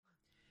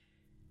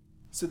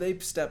So they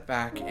step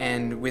back,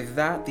 and with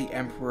that, the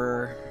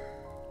Emperor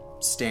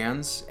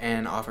stands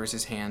and offers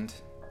his hand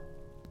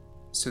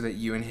so that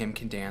you and him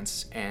can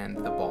dance and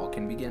the ball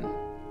can begin.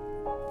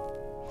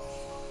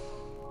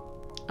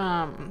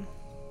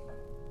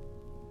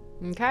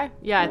 Okay.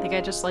 Yeah, I think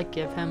I just like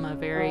give him a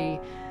very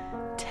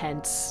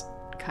tense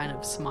kind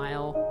of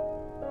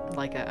smile.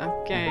 Like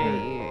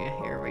okay,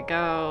 here we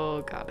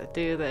go, gotta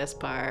do this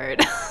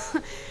part.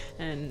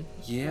 And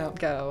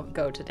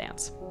go to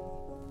dance.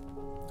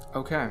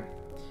 Okay.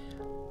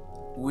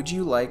 Would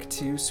you like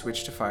to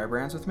switch to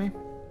firebrands with me?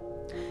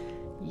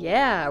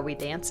 Yeah, are we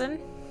dancing?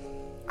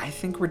 I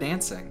think we're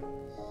dancing.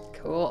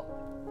 Cool.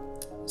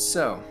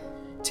 So,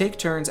 take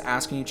turns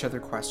asking each other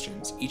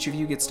questions. Each of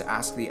you gets to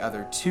ask the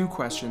other 2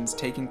 questions,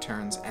 taking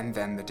turns, and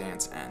then the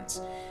dance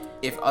ends.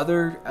 If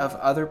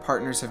other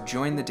partners have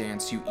joined the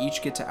dance, you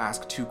each get to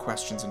ask 2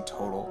 questions in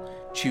total,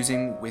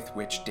 choosing with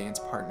which dance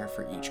partner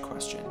for each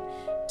question.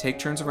 Take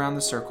turns around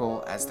the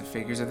circle as the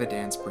figures of the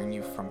dance bring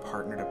you from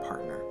partner to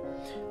partner.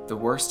 The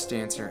worst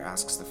dancer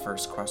asks the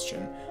first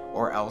question,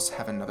 or else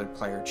have another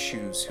player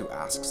choose who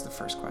asks the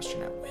first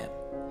question at whim.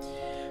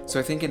 So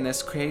I think in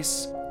this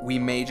case, we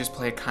may just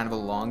play a kind of a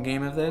long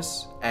game of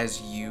this,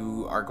 as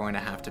you are going to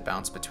have to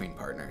bounce between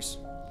partners.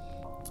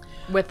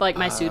 With like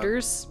my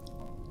suitors?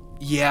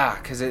 Yeah,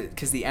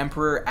 because the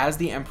Emperor, as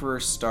the Emperor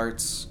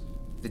starts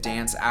the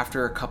dance,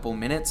 after a couple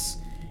minutes,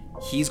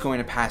 he's going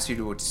to pass you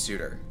to a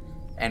suitor.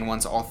 And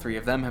once all 3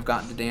 of them have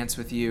gotten to dance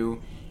with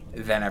you,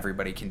 then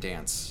everybody can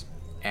dance,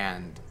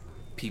 and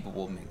people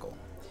will mingle.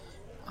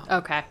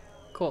 Okay,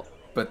 cool.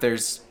 But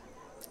there's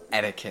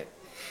etiquette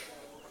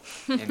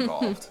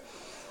involved.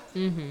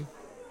 Mm-hmm.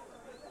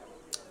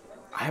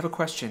 I have a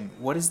question.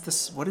 What is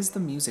the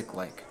music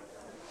like?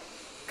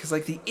 Because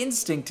like the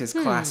instinct is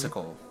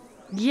classical.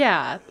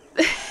 Yeah,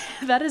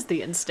 that is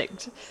the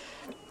instinct.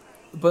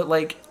 But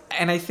like,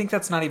 and I think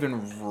that's not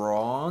even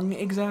wrong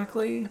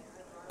exactly,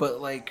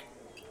 but like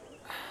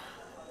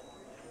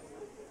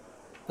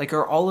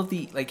are all of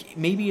the, like,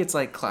 maybe it's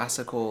like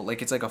classical,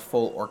 like it's like a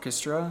full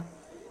orchestra,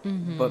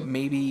 but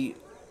maybe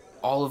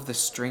all of the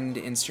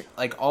stringed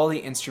like all the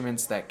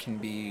instruments that can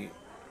be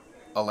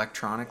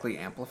electronically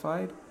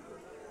amplified,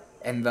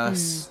 and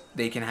thus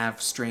they can have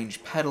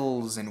strange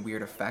pedals and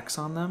weird effects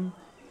on them,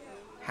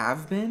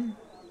 have been.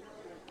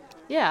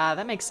 Yeah,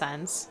 that makes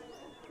sense.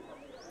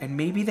 And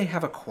maybe they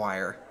have a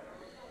choir.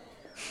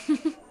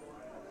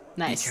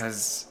 Nice.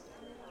 Because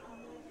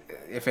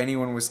if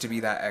anyone was to be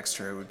that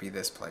extra, it would be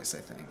this place, I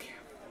think.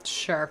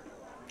 Sure.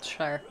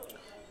 Just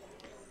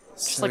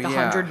So, like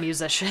 100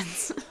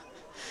 musicians.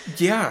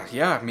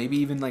 Yeah, maybe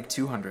even like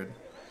 200.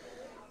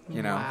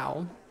 You know?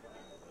 Wow.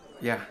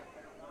 Yeah.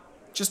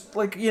 Just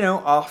like,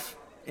 off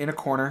in a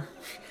corner.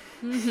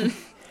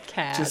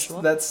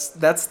 Casual. Just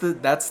that's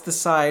the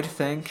side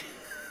thing.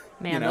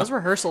 Man, those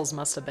rehearsals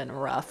must have been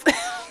rough.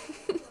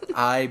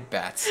 I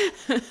bet.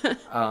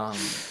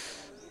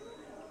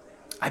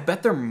 I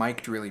bet they're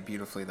mic'd really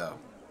beautifully, though.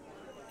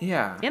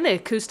 Yeah. And the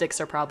acoustics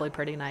are probably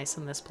pretty nice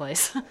in this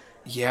place.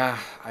 Yeah,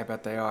 I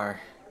bet they are.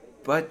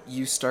 But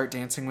you start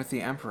dancing with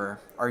the Emperor.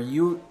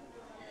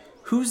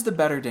 Who's the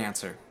better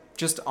dancer?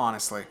 Just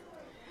honestly.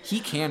 He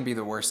can be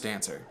the worst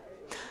dancer.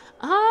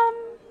 I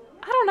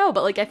don't know,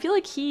 but like I feel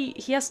like he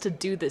has to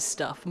do this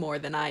stuff more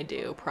than I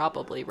do,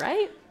 probably,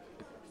 right?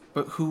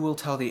 But who will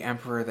tell the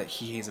Emperor that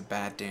he is a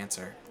bad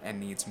dancer and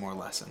needs more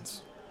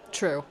lessons?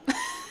 True.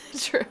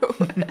 True.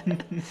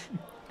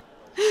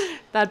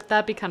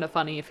 That'd be kind of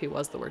funny if he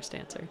was the worst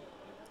dancer.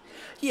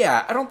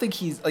 Yeah, I don't think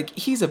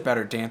he's a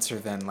better dancer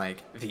than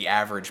like the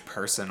average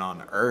person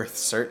on Earth,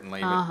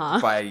 certainly.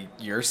 But by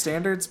your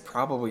standards,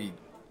 probably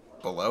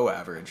below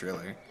average,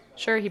 really.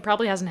 Sure, he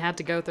probably hasn't had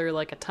to go through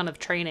like a ton of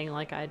training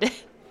like I did.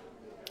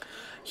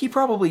 He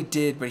probably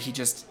did, but he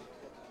just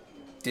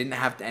didn't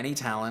have any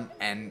talent,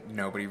 and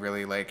nobody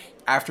really, like,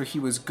 after he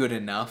was good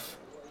enough,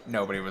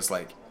 nobody was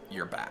like,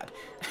 you're bad.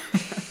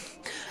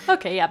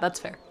 Okay, yeah, that's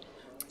fair.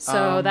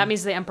 So that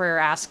means the Emperor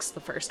asks the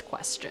first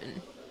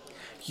question.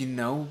 You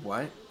know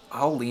what?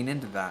 I'll lean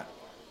into that.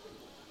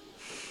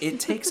 It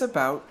takes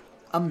about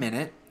a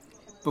minute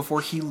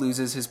before he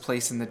loses his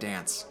place in the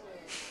dance.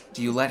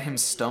 Do you let him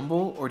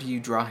stumble, or do you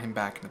draw him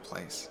back into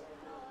place?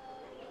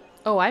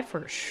 Oh, I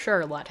for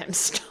sure let him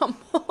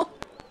stumble.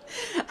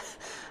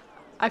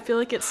 I feel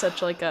like it's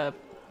such like a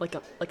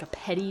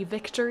petty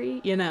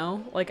victory, you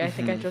know? Like I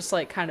think I just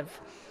like kind of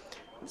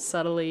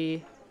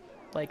subtly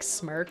like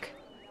smirk.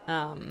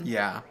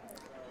 Yeah.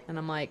 And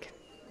I'm like,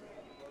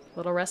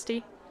 little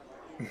rusty?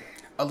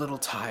 A little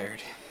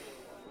tired.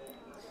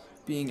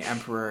 Being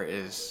Emperor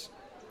is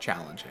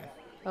challenging.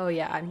 Oh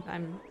yeah,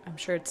 I'm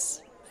sure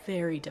it's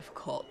very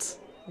difficult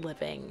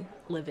living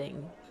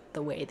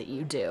the way that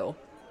you do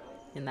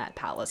in that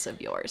palace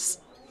of yours.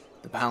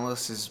 The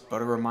palace is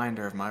but a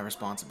reminder of my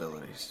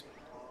responsibilities.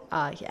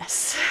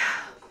 Yes.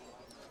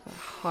 A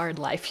hard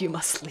life you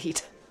must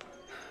lead.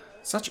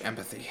 Such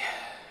empathy.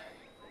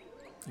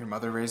 Your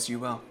mother raised you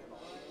well.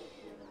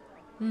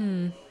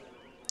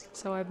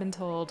 So I've been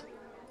told.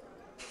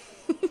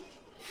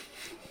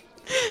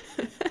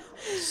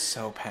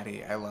 so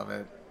petty. I love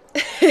it.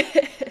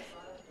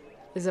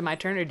 Is it my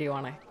turn, or do you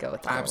want to go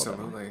with that?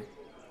 Absolutely.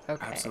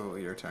 Okay.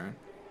 Absolutely your turn.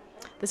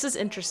 This is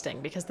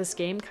interesting because this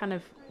game kind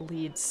of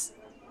leads,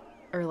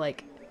 or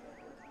like,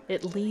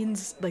 it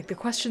leans, like the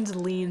questions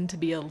lean to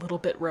be a little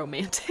bit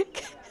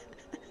romantic.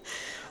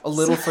 A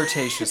little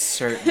flirtatious,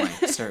 certainly.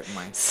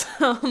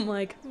 So I'm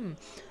like,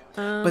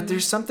 But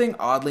there's something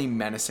oddly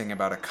menacing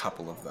about a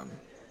couple of them.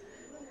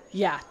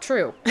 yeah,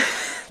 true.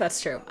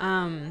 That's true.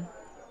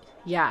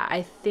 Yeah,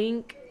 I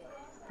think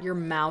your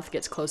mouth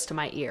gets close to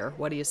my ear.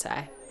 What do you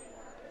say?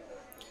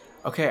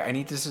 Okay, I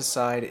need to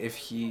decide if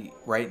he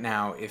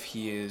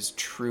is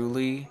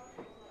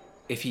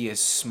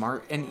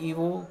smart and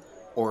evil,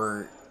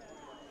 or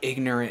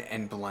ignorant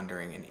and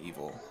blundering and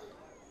evil.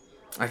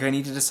 Like, I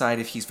need to decide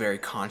if he's very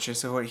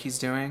conscious of what he's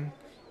doing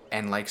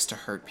and likes to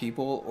hurt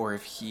people, or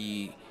if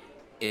he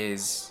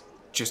is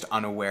just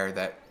unaware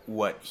that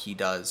what he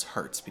does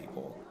hurts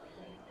people.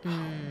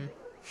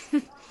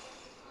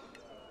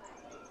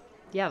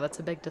 Yeah, that's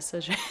a big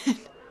decision.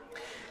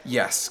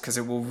 Yes, because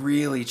it will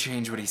really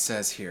change what he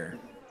says here.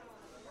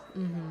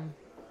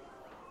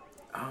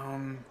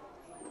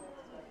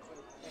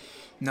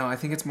 No, I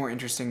think it's more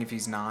interesting if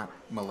he's not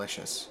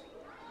malicious.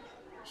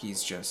 He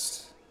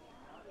just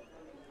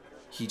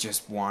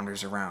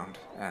wanders around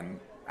and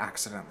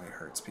accidentally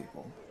hurts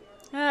people.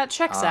 It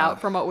checks out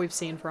from what we've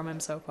seen from him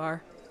so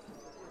far.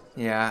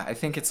 Yeah, I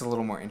think it's a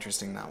little more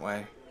interesting that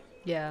way.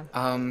 Yeah.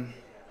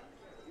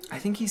 I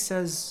think he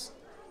says,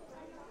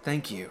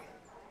 "Thank you.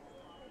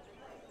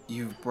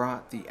 You've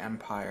brought the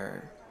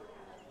Empire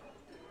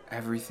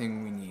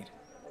everything we need."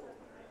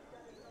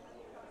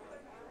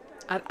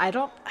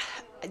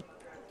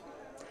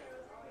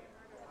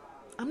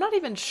 I'm not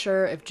even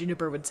sure if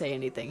Juniper would say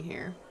anything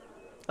here.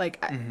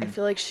 Like, I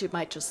feel like she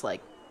might just,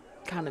 like,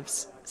 kind of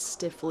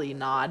stiffly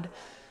nod.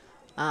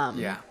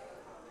 Yeah.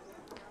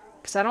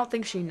 Because I don't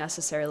think she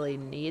necessarily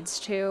needs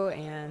to,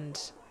 and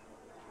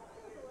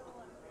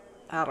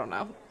I don't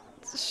know.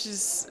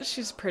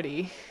 She's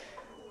pretty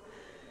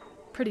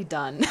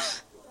done.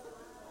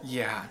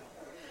 Yeah.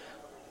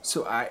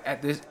 So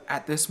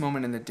at this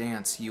moment in the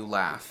dance, you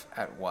laugh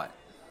at what?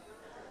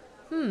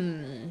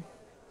 Good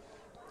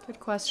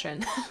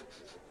question.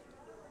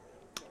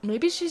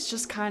 Maybe she's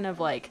just kind of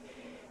like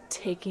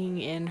taking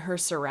in her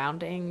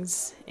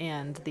surroundings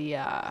and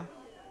the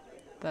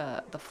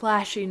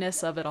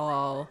flashiness of it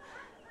all,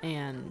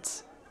 and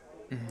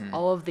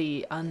all of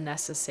the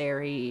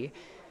unnecessary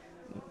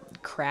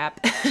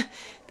crap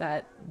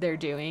that they're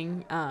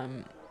doing.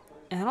 And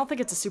I don't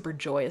think it's a super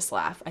joyous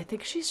laugh. I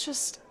think she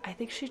just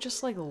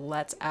like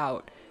lets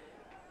out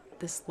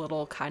this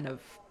little kind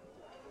of,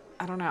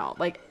 I don't know,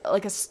 like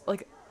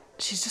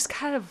she's just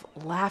kind of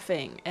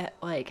laughing at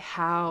like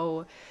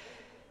how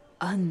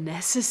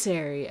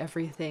unnecessary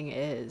everything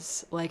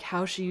is. Like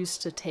how she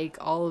used to take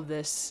all of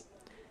this,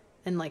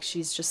 and like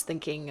she's just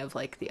thinking of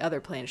like the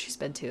other planets she's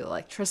been to,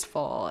 like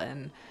Tristfall,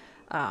 and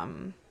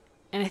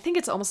I think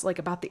it's almost like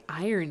about the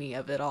irony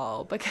of it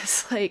all,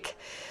 because like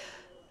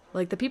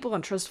the people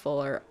on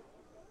Tristfall are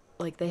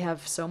like, they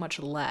have so much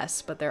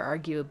less, but they're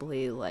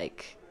arguably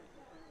like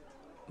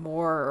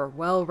more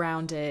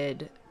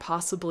well-rounded,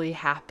 possibly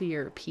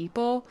happier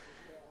people,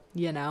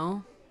 you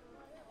know?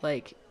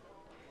 Like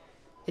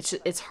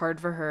it's hard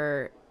for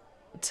her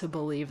to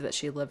believe that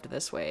she lived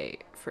this way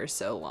for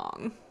so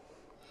long.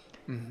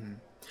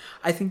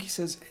 I think he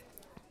says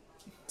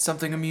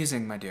something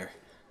amusing, my dear.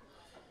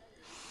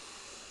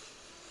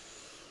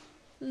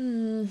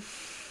 I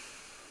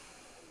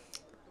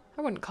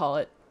wouldn't call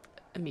it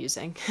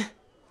amusing.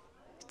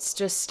 It's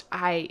just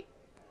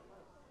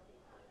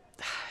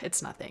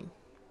it's nothing.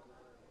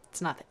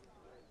 It's nothing.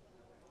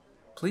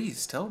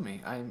 Please tell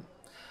me. I'm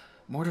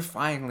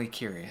mortifyingly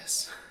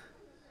curious.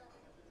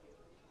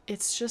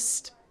 It's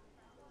just,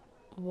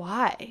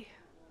 why?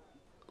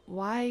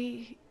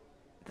 Why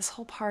this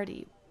whole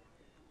party?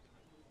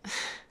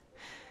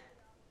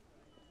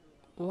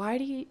 Why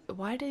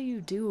do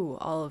you do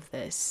all of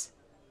this?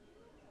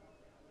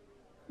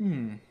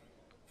 The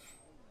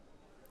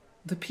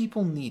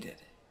people need it.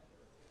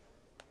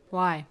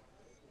 Why?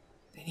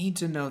 They need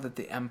to know that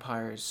the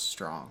Empire is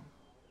strong.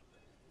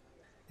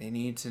 They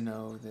need to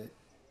know that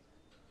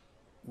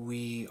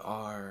we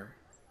are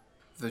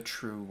the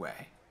true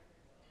way.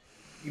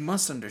 You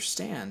must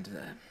understand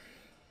that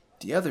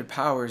the other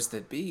powers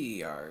that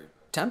be are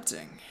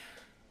tempting.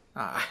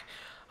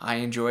 I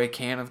enjoy a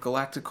can of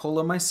Galactic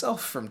Cola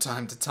myself from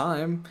time to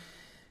time.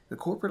 The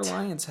Corporate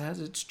Alliance has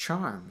its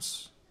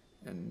charms.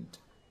 And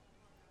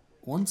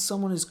once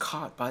someone is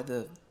caught by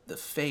the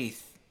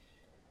faith,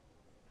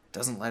 it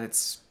doesn't let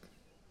its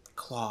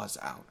claws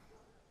out.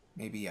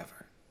 Maybe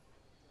ever.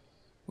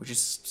 Which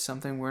is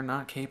something we're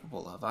not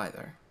capable of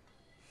either.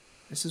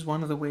 This is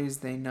one of the ways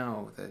they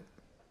know that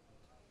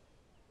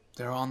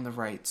they're on the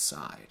right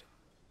side.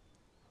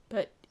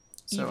 But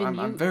so even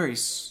I'm very,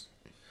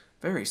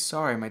 very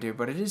sorry, my dear,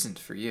 but it isn't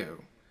for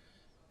you.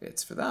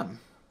 It's for them.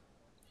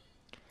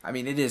 I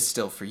mean, it is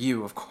still for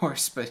you, of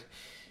course, but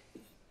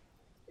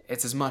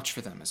it's as much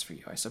for them as for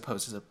you, I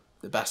suppose, is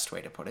the best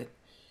way to put it.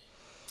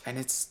 And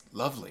it's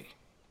lovely.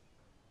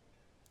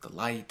 The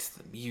light,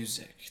 the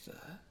music, the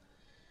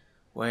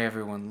way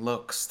everyone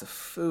looks, the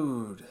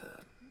food.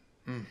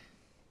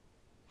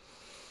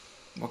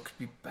 What could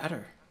be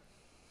better?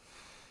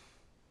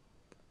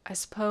 I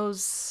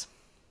suppose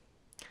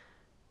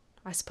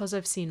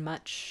I've seen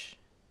much.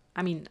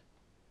 I mean,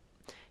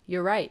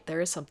 you're right.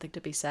 There is something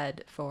to be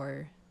said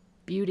for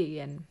beauty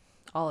and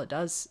all it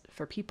does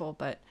for people,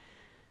 but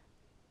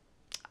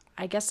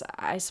I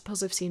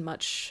suppose I've seen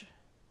much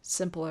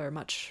simpler,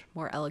 much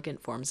more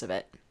elegant forms of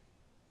it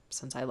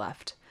since I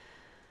left.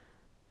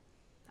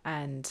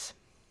 And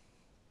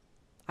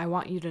I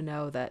want you to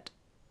know that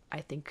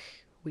I think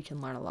we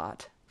can learn a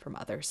lot from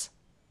others,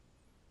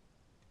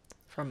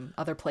 from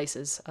other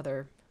places,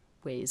 other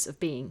ways of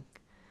being.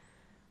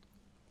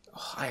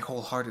 Oh, I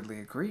wholeheartedly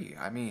agree.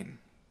 I mean,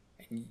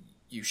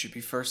 you should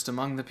be first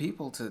among the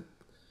people to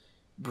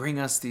bring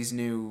us these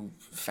new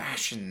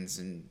fashions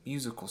and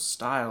musical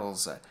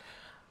styles.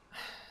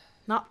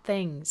 Not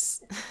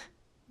things.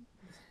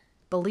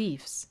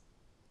 Beliefs.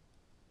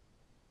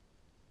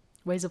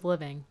 Ways of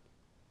living.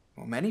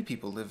 Well, many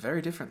people live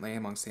very differently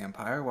amongst the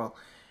Empire. Well,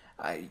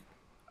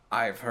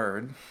 I've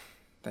heard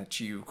that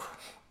you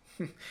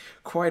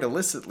quite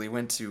illicitly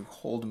went to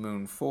Hold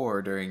Moon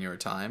 4 during your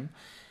time.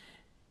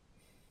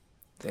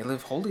 They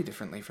live wholly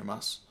differently from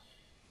us.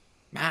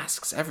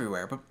 Masks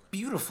everywhere, but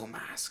beautiful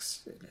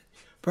masks.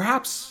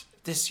 Perhaps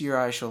this year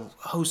I shall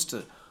host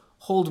a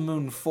Hold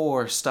Moon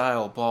 4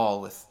 style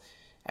ball with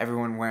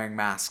everyone wearing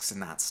masks in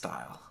that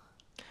style,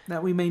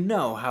 that we may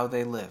know how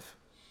they live.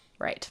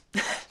 Right.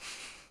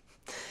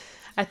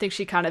 I think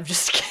she kind of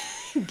just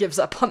gives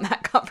up on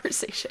that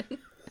conversation.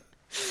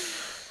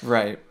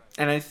 Right.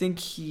 And I think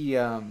he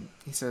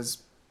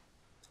says,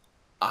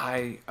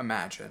 I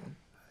imagine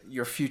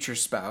your future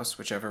spouse,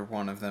 whichever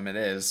one of them it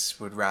is,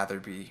 you'd rather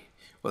be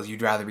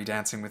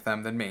dancing with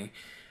them than me.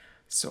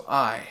 So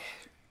I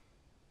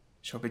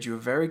shall bid you a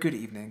very good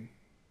evening.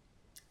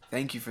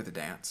 Thank you for the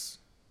dance.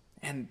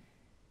 And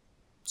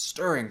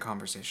stirring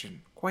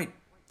conversation, quite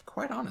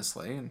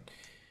honestly, and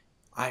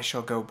I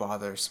shall go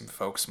bother some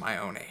folks my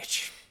own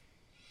age.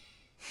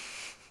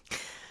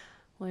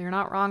 Well, you're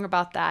not wrong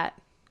about that.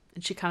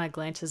 And she kind of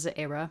glances at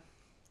Aira,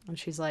 and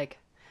she's like,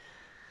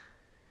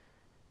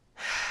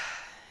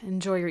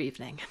 enjoy your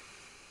evening.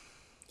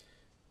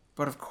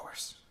 But of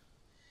course.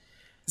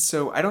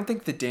 So I don't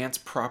think the dance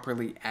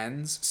properly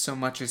ends so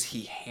much as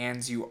he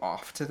hands you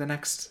off to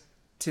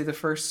the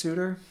first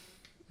suitor.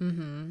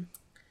 Mm-hmm.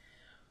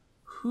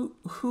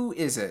 Who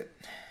is it?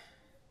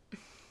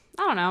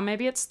 I don't know.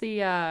 Maybe it's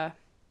the,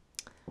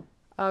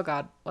 oh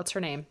God, what's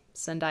her name?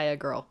 Zendaya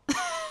girl.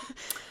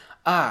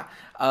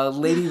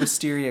 Lady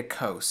Wisteria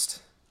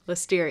Coast.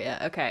 Wisteria,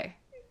 okay.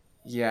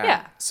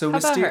 Yeah. So how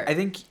about Wisteria, her?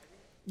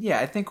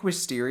 I think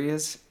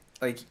Wisteria's,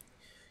 like,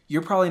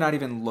 you're probably not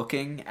even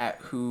looking at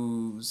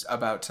who's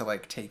about to,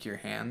 like, take your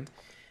hand.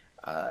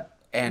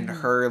 And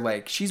her,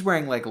 like, she's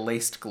wearing, like,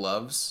 laced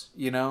gloves,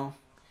 you know?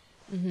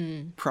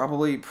 Mm-hmm.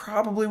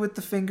 Probably with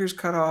the fingers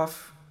cut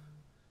off.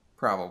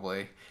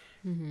 Probably.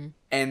 Mm-hmm.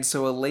 And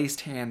so a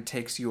laced hand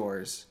takes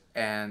yours,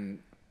 and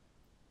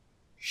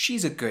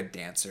she's a good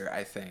dancer,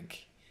 I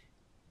think.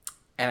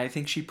 And I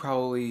think she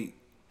probably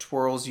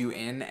twirls you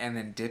in and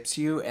then dips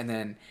you and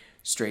then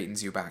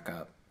straightens you back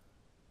up.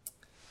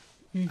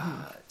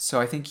 Mm-hmm. So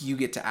I think you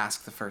get to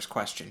ask the first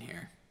question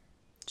here.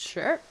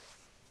 Sure.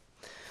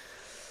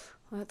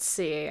 Let's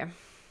see.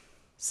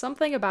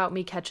 Something about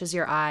me catches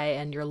your eye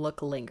and your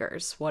look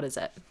lingers. What is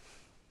it?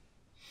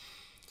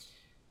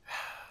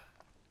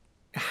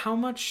 How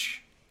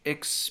much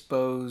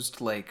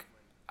exposed, like,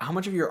 how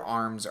much of your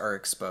arms are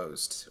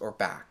exposed or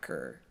back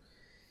or?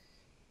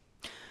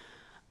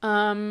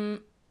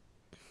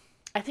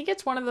 I think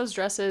it's one of those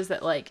dresses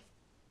that, like,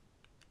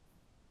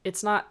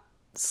 it's not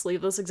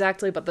sleeveless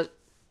exactly, but the,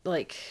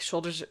 like,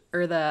 shoulders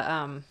or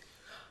the,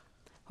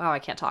 wow, I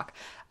can't talk.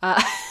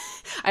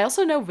 I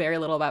also know very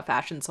little about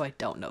fashion, so I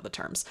don't know the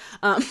terms.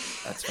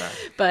 That's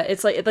right. But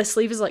it's like the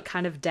sleeve is like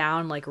kind of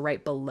down, like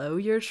right below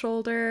your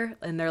shoulder,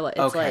 and they're like,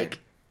 it's like.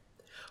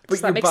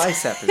 But your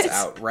bicep is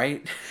out,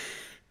 right?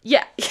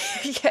 Yeah.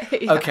 Yeah.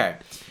 Okay.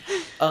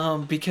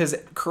 Because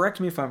correct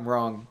me if I'm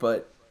wrong,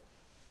 but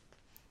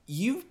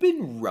you've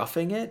been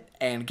roughing it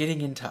and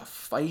getting into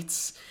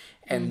fights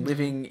and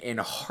living in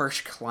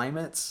harsh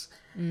climates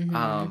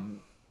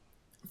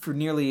for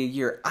nearly a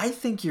year. I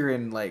think you're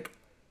in, like,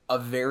 a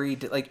very,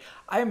 like,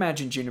 I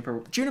imagine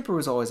Juniper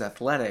was always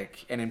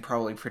athletic and in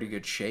probably pretty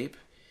good shape,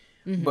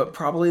 but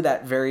probably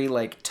that very,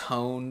 like,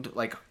 toned,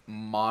 like,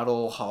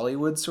 model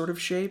Hollywood sort of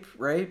shape,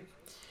 right?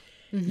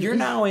 You're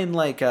now in,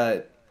 like,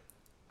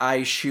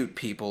 I shoot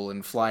people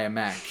and fly a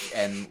mech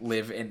and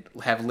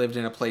have lived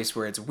in a place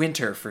where it's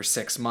winter for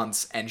 6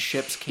 months and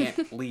ships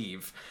can't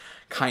leave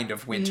kind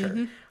of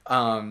winter.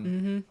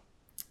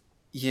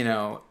 You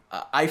know,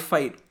 I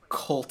fight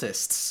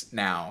cultists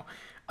now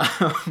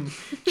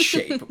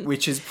shape,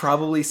 which is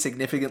probably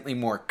significantly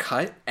more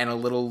cut and a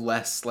little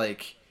less,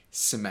 like,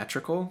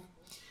 symmetrical.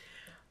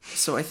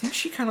 So I think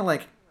she kind of,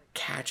 like,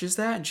 catches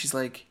that and she's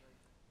like,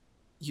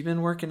 you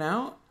been working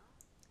out?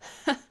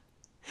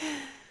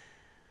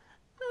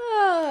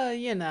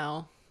 you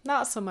know,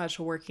 not so much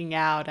working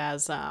out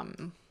as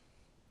fighting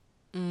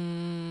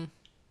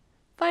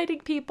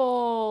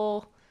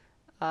people.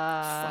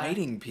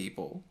 Fighting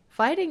people?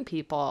 Fighting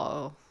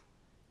people.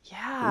 Who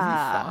have you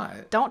Yeah.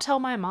 fought? Don't tell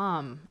my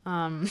mom.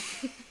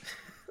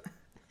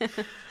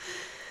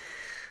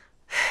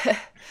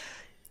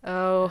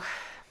 Oh,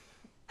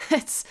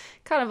 it's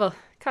kind of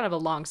a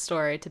long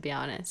story, to be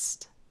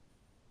honest.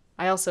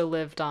 I also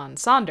lived on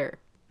Sonder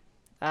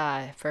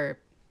for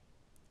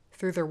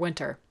through their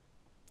winter,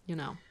 you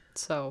know.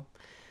 So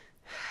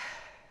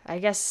I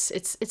guess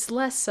it's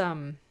less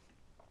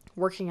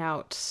working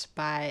out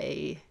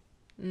by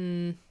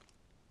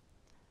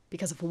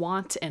because of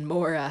want and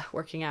more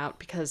working out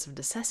because of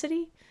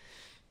necessity.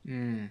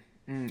 It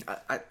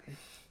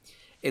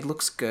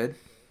looks good,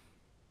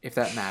 if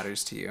that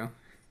matters to you.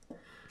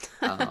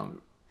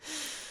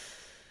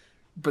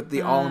 But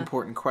the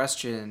all-important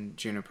question,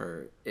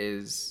 Juniper,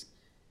 is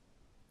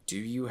do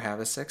you have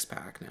a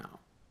six-pack now?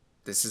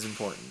 This is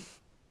important.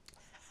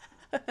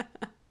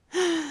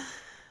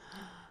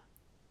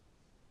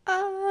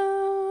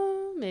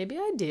 Maybe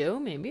I do,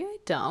 maybe I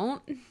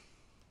don't.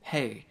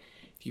 Hey,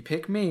 if you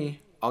pick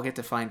me, I'll get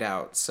to find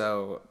out.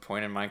 So,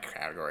 point in my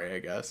category, I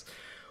guess.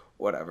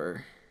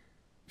 Whatever.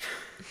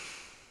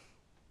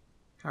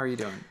 How are you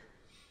doing?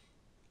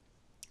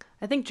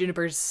 I think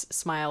Juniper's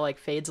smile like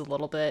fades a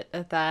little bit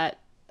at that.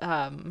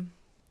 Because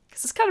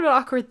it's kind of an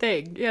awkward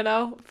thing, you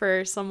know,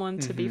 for someone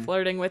to be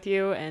flirting with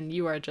you and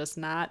you are just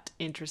not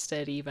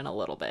interested even a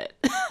little bit.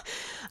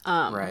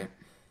 Right.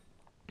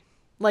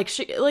 Like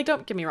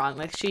don't get me wrong,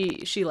 like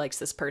she likes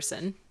this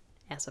person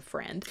as a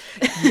friend.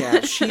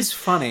 Yeah, she's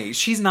funny.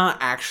 She's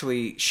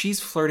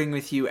flirting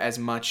with you as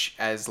much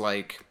as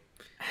like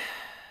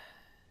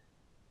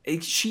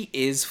she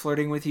is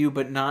flirting with you,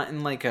 but not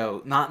in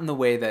the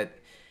way that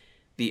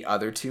the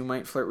other two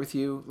might flirt with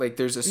you. Like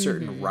there's a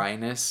certain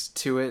wryness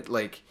to it.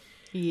 Like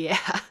Yeah.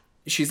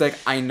 she's like,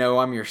 I know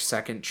I'm your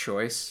second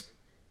choice,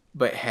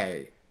 but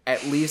hey,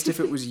 at least if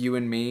it was you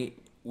and me,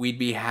 we'd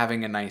be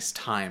having a nice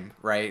time,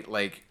 right?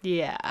 Like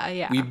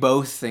Yeah. we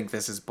both think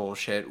this is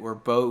bullshit.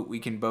 We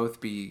can both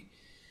be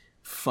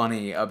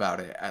funny about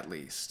it at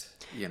least,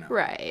 you know.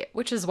 Right.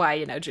 Which is why,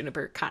 you know,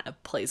 Juniper kind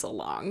of plays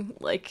along.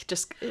 Like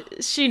just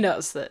she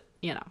knows that,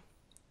 you know,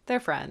 they're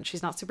friends.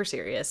 She's not super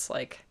serious.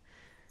 Like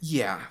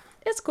Yeah.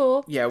 it's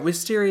cool. Yeah,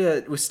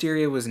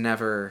 Wisteria was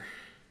never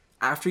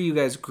after you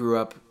guys grew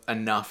up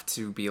enough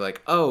to be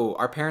like, oh,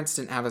 our parents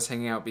didn't have us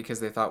hanging out because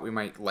they thought we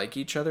might like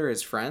each other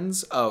as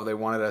friends. Oh, they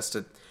wanted us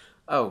to.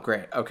 Oh,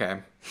 great.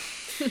 Okay.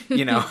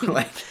 You know,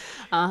 like.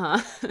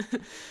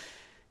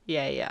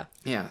 Yeah.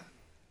 Yeah.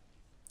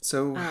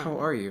 So, how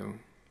are you?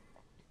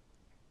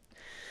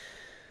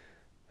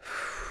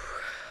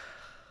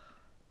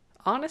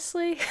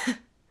 Honestly,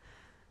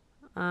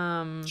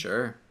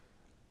 Sure.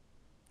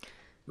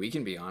 We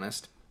can be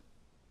honest.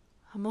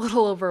 I'm a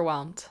little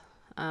overwhelmed.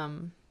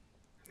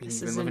 You've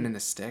been living in the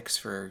sticks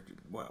for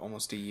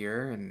almost a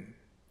year, and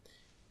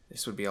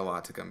this would be a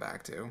lot to come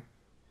back to.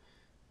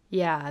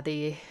 Yeah,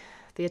 the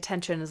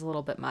attention is a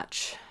little bit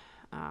much.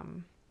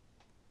 I'm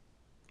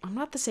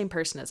not the same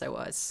person as I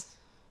was.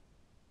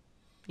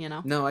 You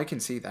know? No, I can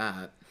see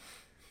that.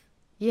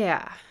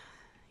 Yeah.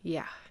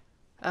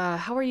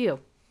 How are you?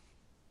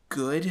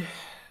 Good.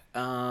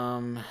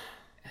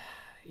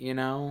 You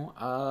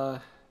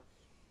know,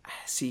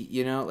 see,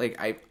 you know, like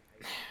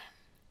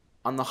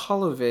on the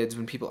holovids,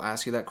 when people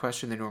ask you that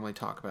question, they normally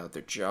talk about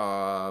their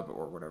job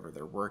or whatever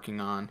they're working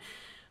on.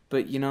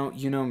 But you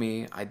know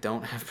me, I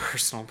don't have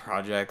personal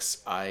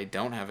projects. I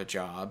don't have a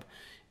job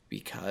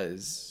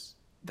because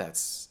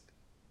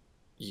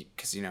you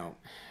know,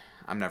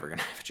 I'm never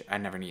gonna have I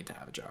never need to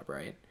have a job,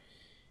 right?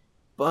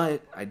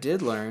 But I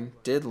did learn.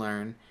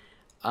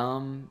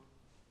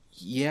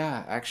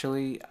 Yeah,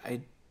 actually,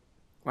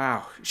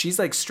 wow, she's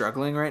like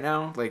struggling right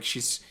now. Like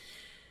she's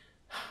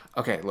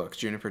okay. Look,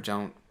 Juniper,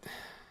 don't.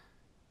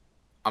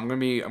 I'm gonna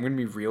be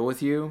real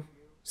with you.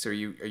 So are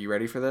you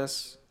ready for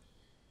this?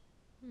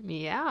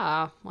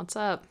 Yeah. What's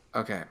up?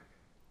 Okay.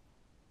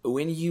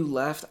 When you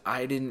left,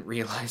 I didn't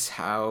realize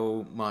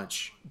how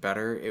much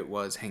better it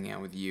was hanging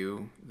out with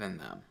you than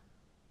them.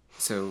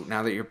 So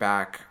now that you're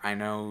back, I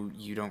know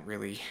you don't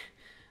really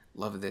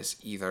love this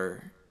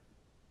either.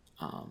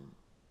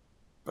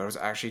 But I was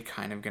actually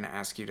kind of gonna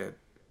ask you to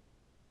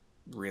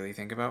really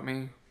think about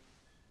me.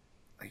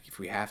 Like if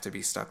we have to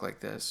be stuck like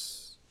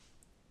this.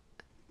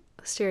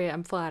 Asteria,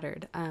 I'm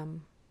flattered.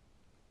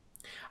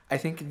 I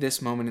think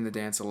this moment in the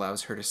dance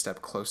allows her to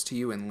step close to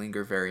you and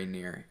linger very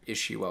near. Is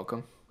she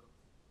welcome?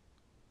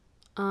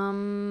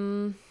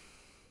 I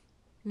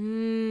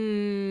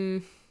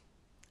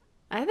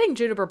think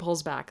Juniper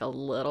pulls back a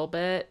little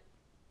bit.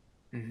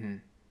 Mm-hmm.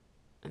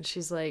 And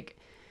she's like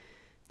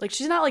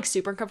she's not like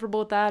super comfortable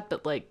with that,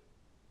 but like,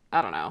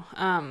 I don't know.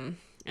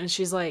 And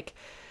she's like,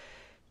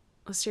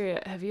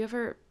 Listeria, have you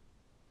ever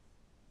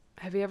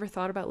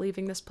thought about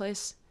leaving this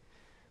place?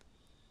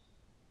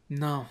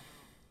 No.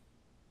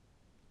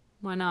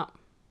 Why not?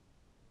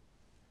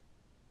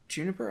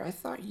 Juniper, I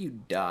thought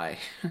you'd die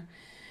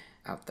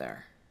out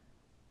there.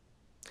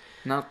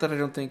 Not that I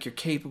don't think you're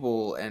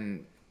capable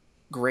and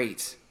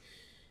great.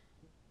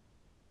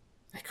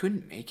 I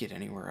couldn't make it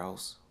anywhere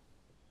else.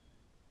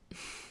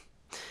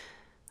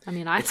 I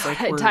mean, I It's thought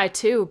like I'd we're- die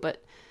too,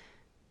 but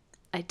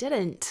I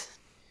didn't.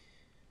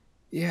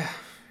 Yeah,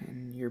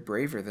 and you're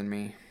braver than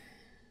me.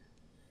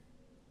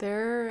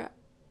 There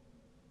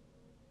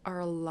are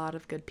a lot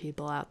of good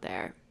people out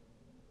there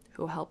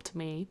who helped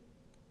me,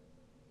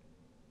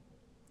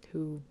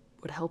 who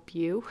would help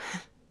you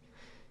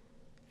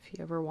if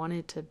you ever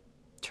wanted to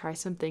try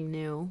something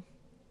new.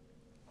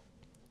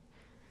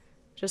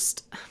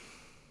 Just,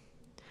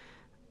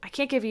 I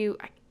can't give you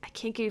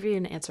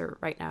an answer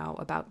right now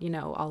about,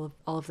 all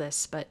of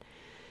this, but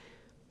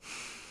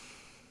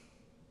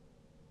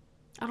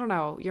I don't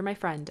know. You're my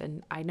friend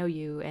and I know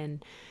you,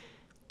 and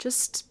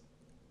just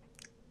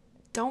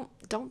don't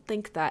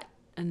think that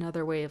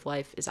another way of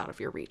life is out of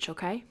your reach,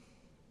 okay?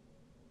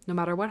 No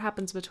matter what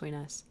happens between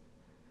us.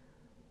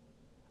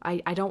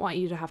 I don't want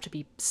you to have to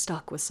be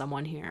stuck with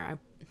someone here.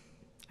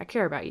 I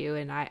care about you,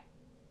 and I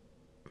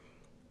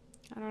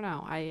don't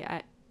know.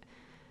 I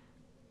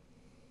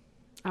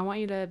want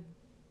you to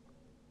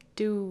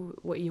do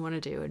what you want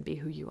to do and be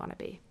who you want to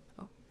be.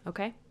 Oh,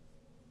 okay?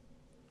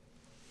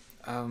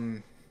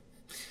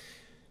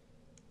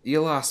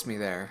 You lost me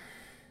there.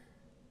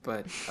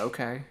 But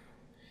okay.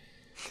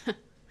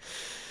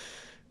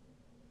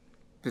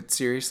 But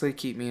seriously,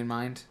 keep me in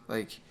mind.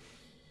 Like,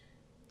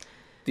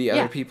 the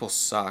other Yeah. people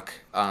suck.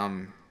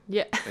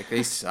 Yeah. Like,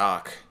 they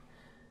suck.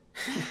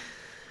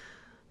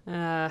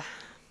 Yeah.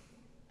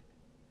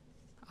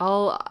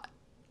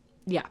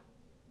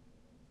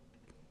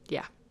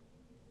 Yeah.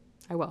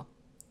 I will.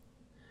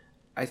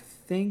 I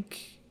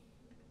think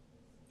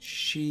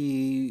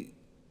she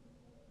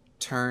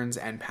turns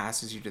and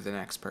passes you to the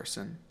next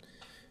person.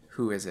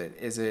 Who is it?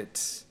 Is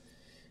it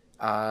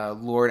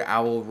Lord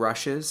Owl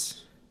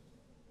Rushes,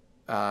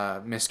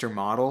 Mr.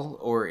 Model,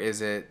 or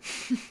is it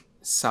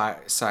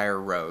Sire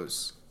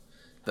Rose,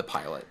 the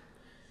pilot?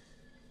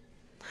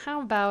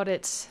 How about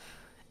it's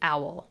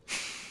Owl?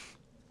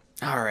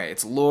 All right,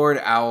 it's Lord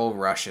Owl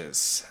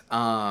Rushes.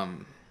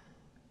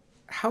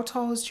 How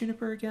tall is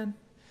Juniper again?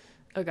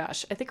 Oh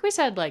gosh. I think we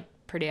said like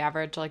pretty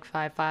average, like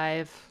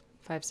 5'5",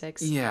 5'6".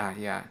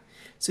 Yeah.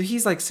 So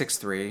he's like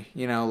 6'3",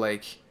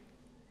 like...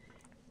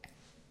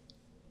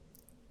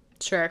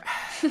 Sure.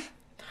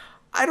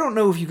 I don't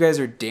know if you guys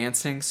are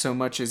dancing so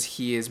much as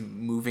he is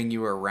moving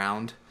you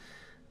around.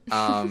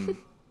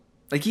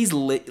 Like he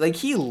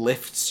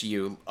lifts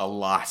you a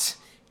lot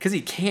because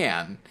he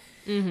can,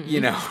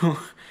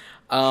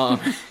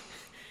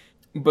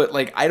 But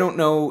like I don't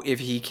know if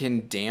he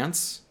can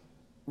dance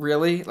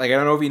really. Like I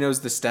don't know if he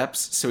knows the steps,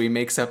 so he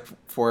makes up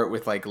for it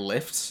with like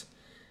lifts.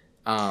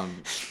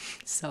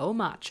 So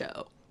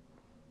macho.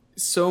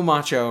 So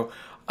macho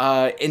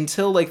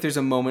until like there's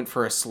a moment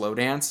for a slow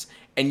dance.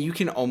 And you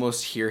can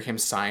almost hear him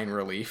sigh in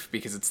relief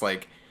because it's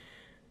like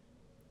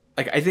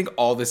I think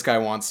all this guy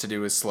wants to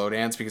do is slow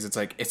dance because it's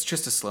like, it's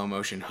just a slow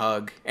motion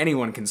hug.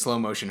 Anyone can slow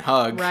motion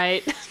hug.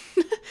 Right.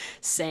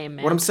 Same,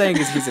 man. What I'm saying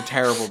is he's a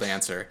terrible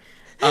dancer.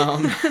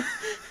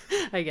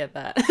 I get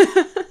that.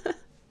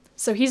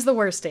 So he's the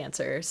worst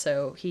dancer,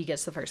 so he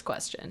gets the first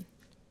question.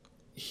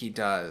 He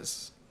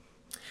does.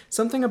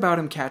 Something about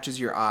him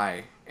catches your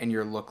eye and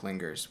your look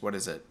lingers. What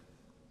is it?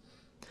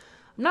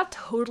 I'm not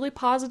totally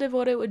positive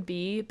what it would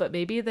be, but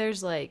maybe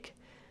there's like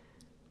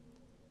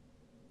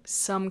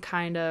some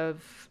kind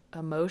of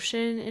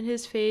emotion in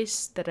his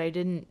face that I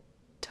didn't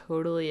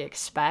totally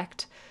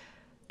expect.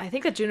 I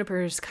think that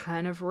Juniper's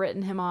kind of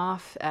written him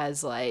off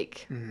as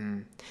like,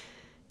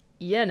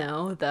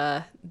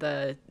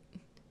 the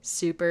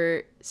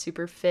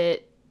super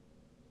fit,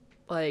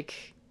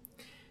 like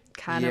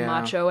kind of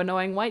macho,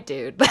 annoying white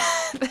dude.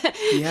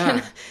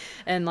 Yeah.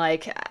 And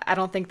like, I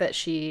don't think that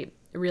she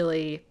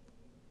really,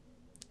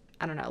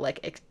 I don't know,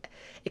 like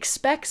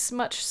expects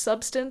much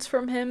substance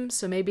from him.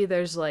 So maybe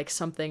there's like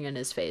something in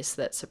his face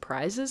that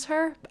surprises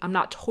her. I'm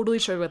not totally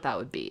sure what that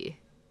would be.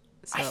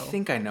 So. I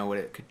think I know what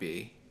it could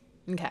be.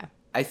 Okay.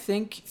 I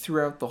think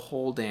throughout the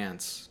whole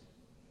dance,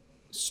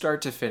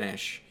 start to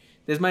finish,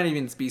 this might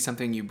even be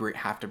something you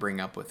have to bring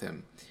up with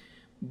him,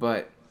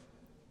 but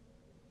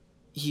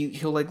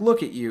he'll like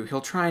look at you,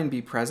 he'll try and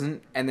be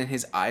present, and then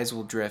his eyes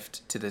will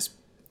drift to this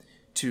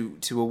to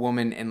a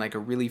woman in like a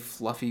really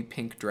fluffy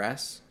pink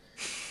dress.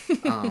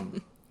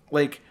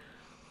 Like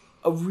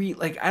I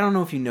don't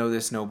know if you know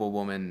this noble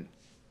woman,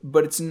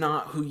 but it's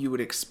not who you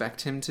would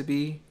expect him to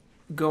be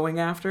going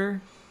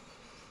after.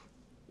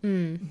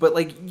 But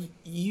like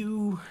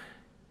you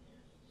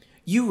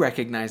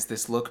recognize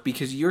this look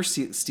because you're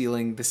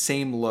stealing the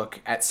same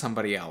look at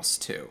somebody else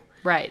too.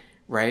 Right.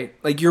 Right?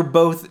 Like you're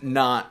both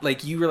not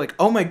like you were like,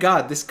 "Oh my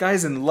god, this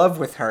guy's in love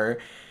with her.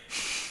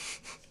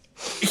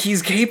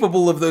 He's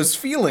capable of those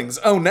feelings.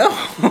 Oh no."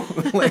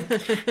 Like,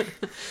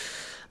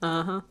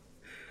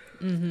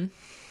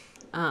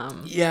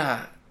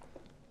 yeah.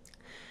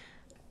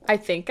 I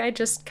think I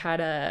just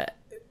kind of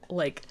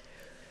like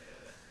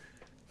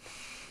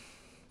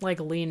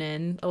lean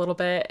in a little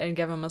bit and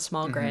give him a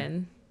small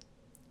grin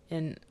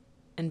and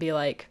be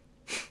like,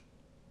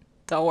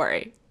 Don't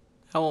worry.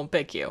 I won't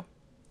pick you.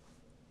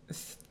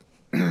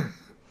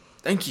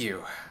 Thank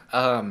you.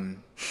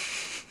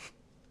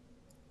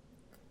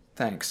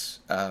 Thanks.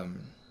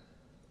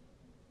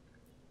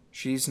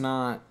 She's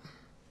not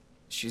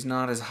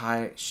as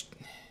high.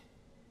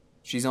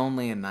 She's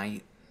only a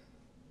knight.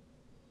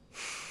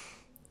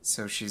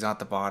 So she's at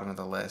the bottom of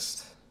the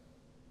list.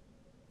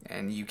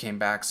 And you came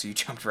back, so you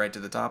jumped right to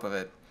the top of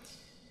it.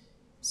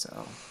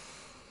 So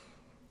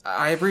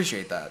I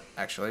appreciate that,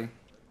 actually.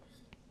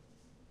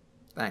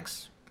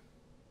 Thanks.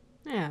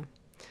 Yeah.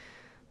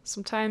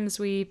 Sometimes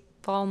we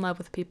fall in love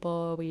with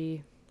people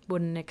we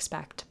wouldn't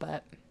expect,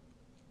 but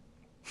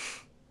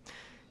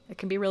it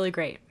can be really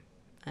great.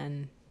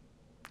 And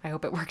I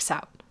hope it works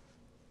out.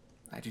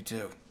 I do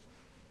too.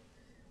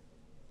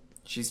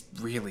 She's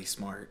really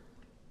smart.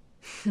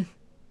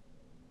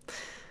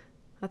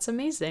 That's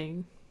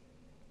amazing.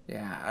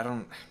 Yeah,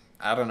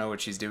 I don't know what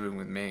she's doing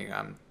with me.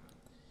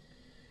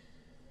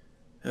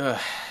 Ugh.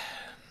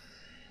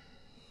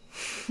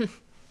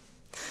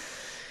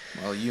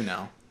 Well, you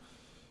know.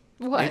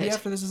 What? Maybe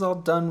after this is all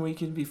done, we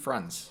can be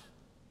friends,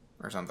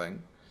 or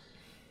something.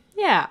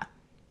 Yeah.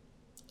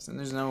 So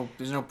there's no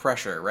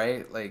pressure,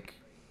 right? Like,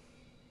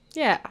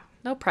 Yeah.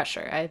 No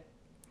pressure.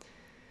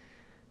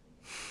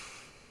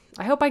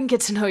 I hope I can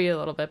get to know you a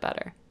little bit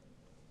better.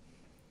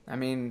 I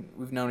mean,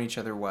 we've known each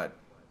other what,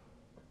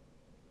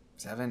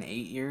 7, 8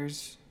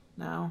 years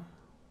now?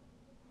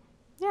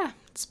 Yeah,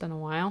 it's been a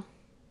while.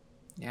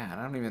 Yeah,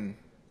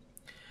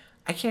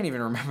 I can't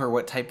even remember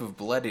what type of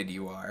blooded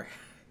you are.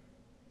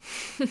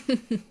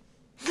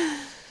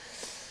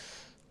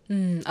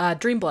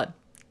 Dream blood.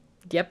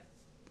 Yep.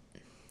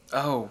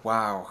 Oh,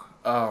 wow.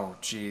 Oh,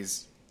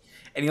 jeez.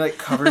 And he, like,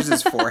 covers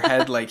his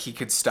forehead like he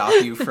could stop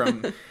you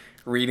from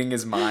reading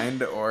his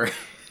mind, or...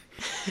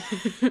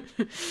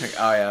 like,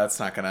 oh, yeah, that's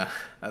not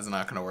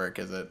gonna work,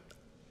 is it?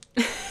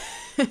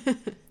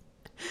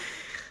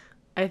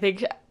 I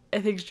think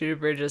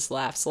Juniper just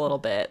laughs a little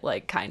bit,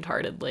 like,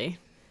 kind-heartedly.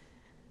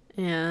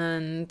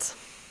 And...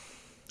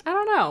 I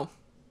don't know.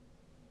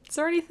 Is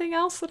there anything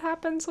else that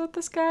happens with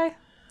this guy?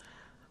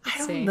 I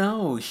don't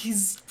know.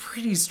 He's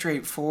pretty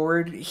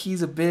straightforward.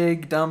 He's a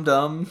big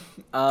dum-dum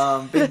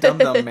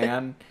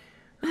man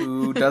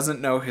who doesn't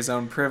know his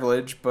own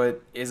privilege,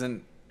 but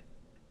isn't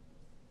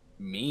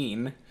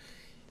mean.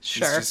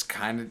 Sure.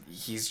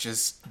 He's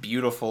just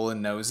beautiful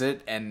and knows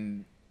it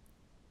and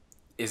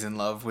is in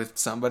love with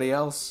somebody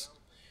else.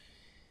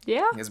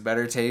 Yeah. He has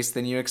better taste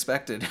than you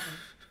expected.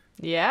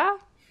 Yeah.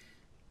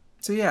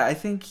 So yeah, I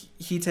think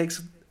he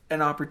takes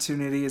an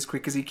opportunity as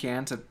quick as he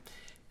can to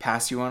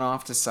pass you on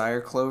off to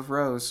Sire Clove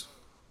Rose.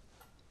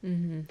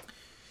 Mm-hmm.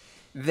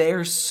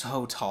 They're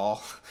so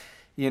tall,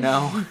 you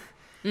know?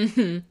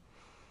 Mm-hmm.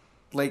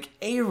 Like,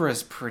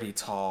 Avra's pretty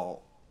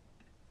tall.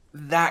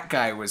 That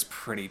guy was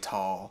pretty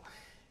tall.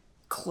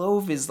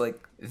 Clove is like,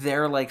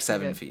 they're like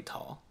 7 feet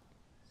tall.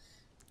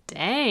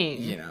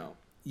 Dang. You know?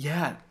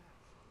 Yeah.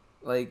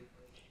 Like,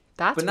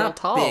 that's but real not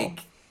tall.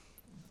 big.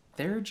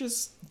 They're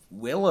just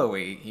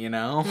willowy, you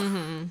know?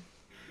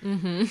 Mm-hmm.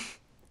 Mm-hmm.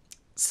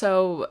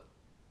 So,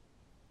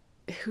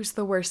 who's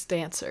the worst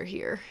dancer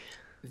here?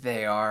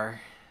 They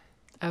are.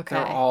 Okay.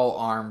 They're all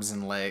arms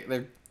and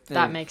legs.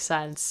 That makes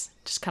sense.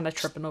 Just kind of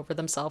tripping over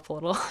themselves a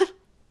little.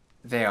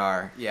 They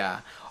are,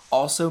 yeah.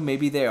 Also,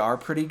 maybe they are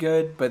pretty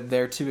good, but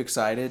they're too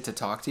excited to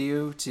talk to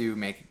you to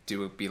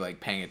be like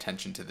paying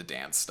attention to the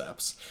dance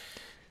steps.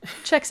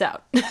 Checks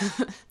out.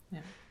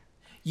 Yeah.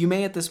 You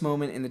may at this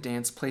moment in the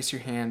dance place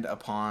your hand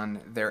upon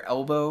their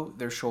elbow,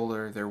 their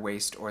shoulder, their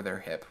waist, or their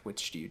hip.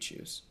 Which do you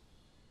choose?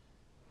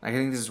 I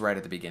think this is right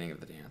at the beginning of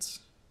the dance.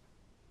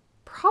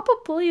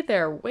 Probably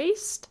their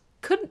waist.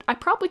 I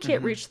probably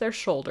can't reach their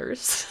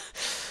shoulders.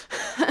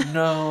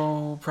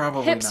 No,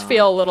 probably Hips not.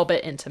 feel a little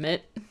bit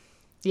intimate.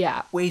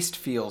 Yeah. Waist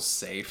feels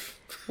safe.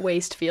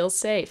 Waist feels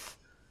safe.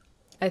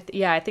 I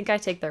think I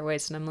take their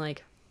waist and I'm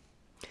like,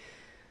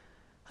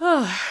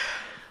 oh,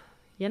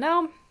 you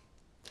know,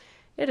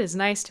 it is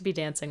nice to be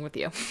dancing with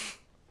you.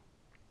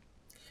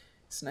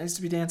 It's nice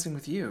to be dancing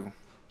with you.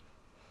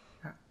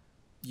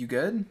 You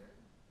good?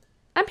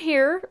 I'm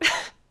here.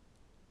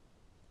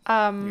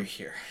 You're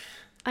here.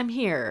 I'm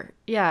here.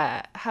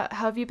 Yeah. How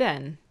have you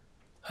been?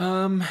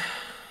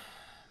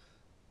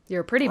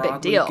 You're a pretty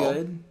big deal.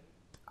 Good.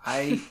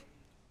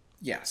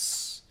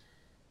 Yes.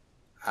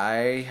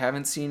 I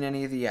haven't seen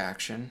any of the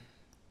action.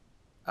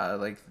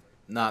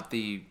 Not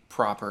the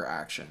proper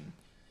action.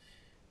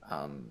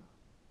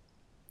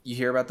 You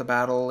hear about the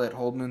battle at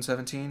Hold Moon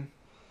 17?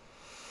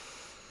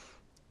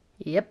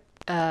 Yep.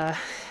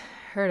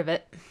 Heard of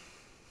it.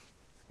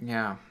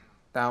 Yeah.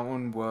 That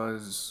one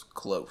was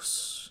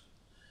close.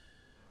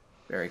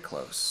 Very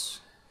close.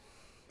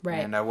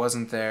 Right. And I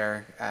wasn't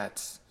there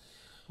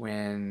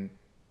when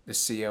the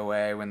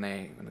COA, when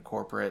the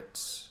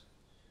corporates,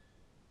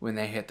 when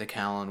they hit the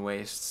Callan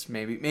wastes.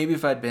 Maybe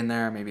if I'd been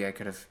there, maybe I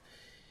could have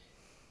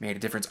made a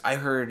difference. I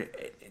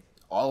heard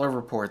all our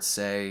reports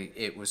say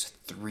it was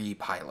 3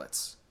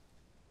 pilots.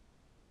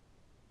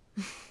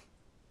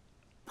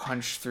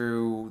 Punched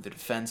through the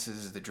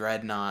defenses, the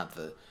dreadnought,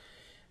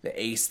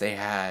 the ace they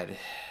had,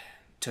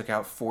 took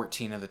out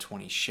 14 of the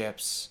 20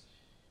 ships,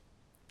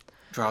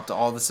 dropped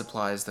all the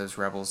supplies those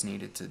rebels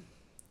needed to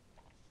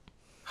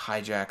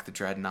hijack the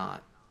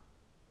dreadnought,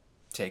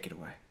 take it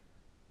away.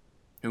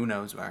 Who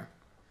knows where?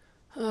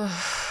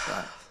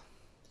 But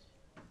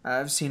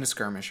I've seen a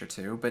skirmish or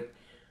two, but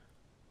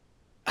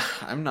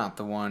I'm not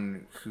the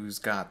one who's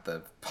got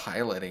the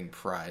piloting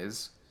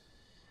prize.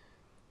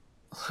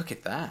 Look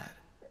at that.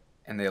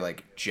 And they,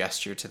 like,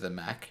 gesture to the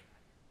mech.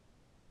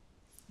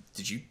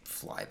 Did you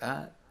fly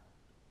that?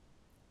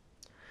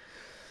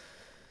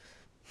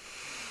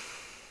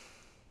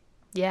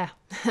 Yeah.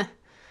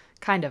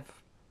 Kind of.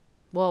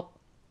 Well,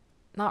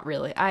 not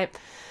really.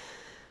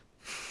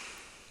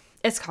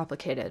 It's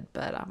complicated,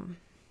 but,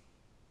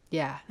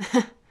 yeah.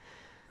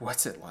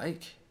 What's it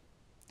like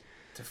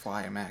to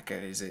fly a mech?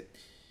 Is it...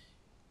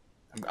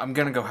 I'm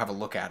gonna go have a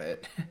look at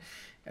it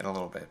in a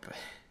little bit, but...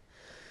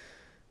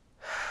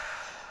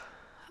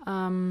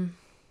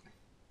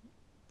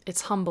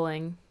 It's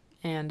humbling,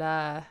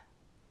 and,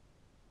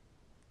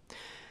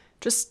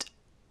 just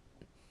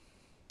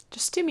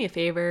do me a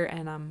favor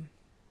and,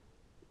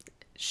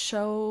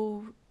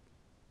 show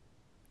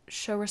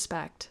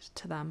respect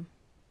to them.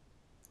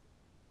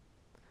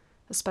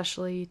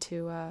 Especially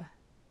to,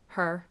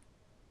 her.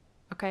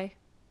 Okay?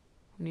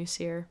 When you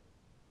see her.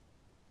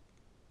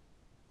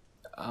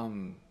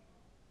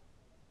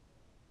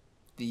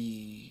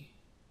 The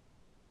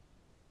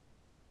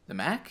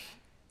mech?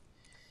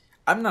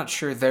 I'm not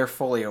sure they're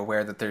fully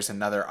aware that there's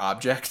another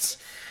object.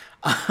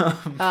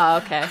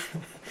 Oh, okay.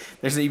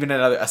 There's even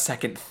a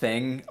second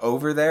thing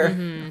over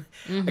there.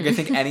 Like, I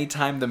think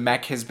anytime the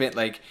mech has been,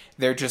 like,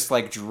 they're just,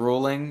 like,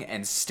 drooling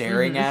and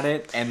staring at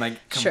it and,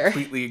 like,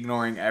 completely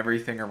ignoring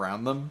everything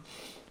around them.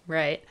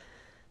 Right.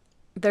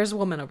 There's a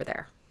woman over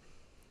there.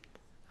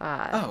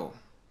 Oh.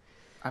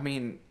 I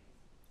mean,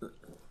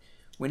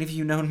 when have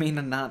you known me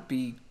to not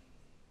be...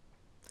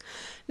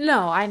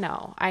 No, I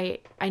know. I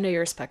know you're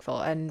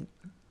respectful, and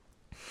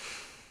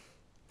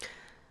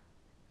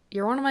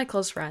you're one of my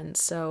close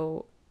friends,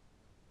 so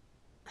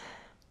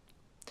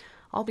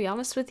I'll be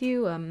honest with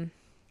you,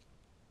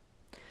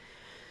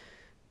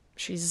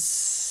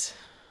 she's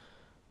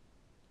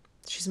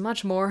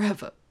much more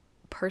of a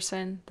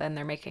person than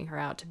they're making her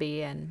out to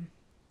be, and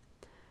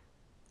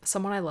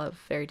someone I love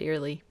very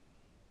dearly.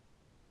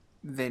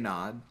 They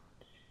nod.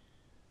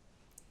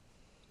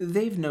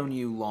 They've known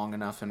you long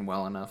enough and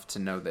well enough to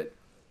know that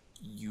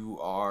you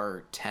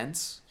are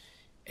tense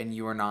and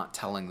you are not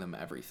telling them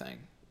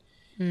everything.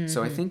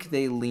 So I think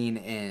they lean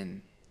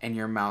in and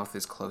your mouth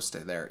is close to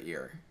their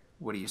ear.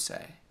 What do you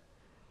say?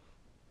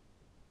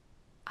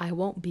 I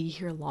won't be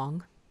here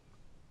long.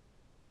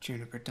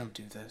 Juniper, don't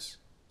do this.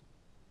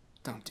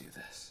 Don't do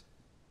this.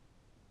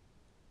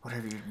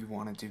 Whatever you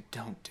want to do,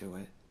 don't do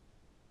it.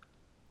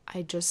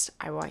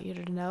 I want you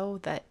to know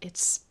that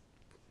it's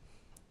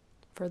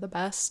for the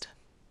best.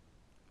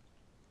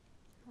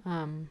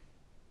 And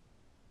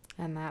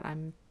that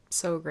I'm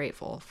so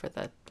grateful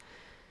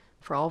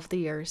for all of the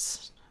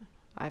years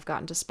I've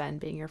gotten to spend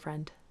being your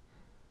friend.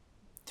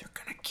 They're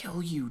gonna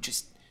kill you.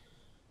 Just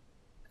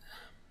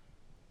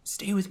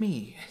stay with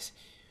me.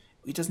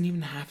 It doesn't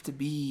even have to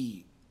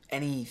be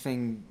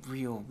anything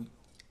real.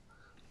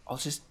 I'll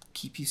just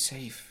keep you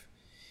safe.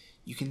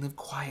 You can live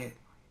quiet.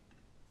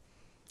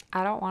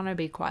 I don't want to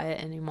be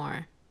quiet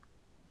anymore.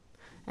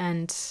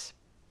 And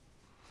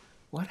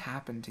what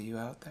happened to you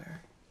out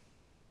there?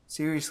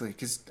 Seriously,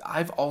 because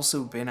I've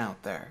also been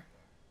out there.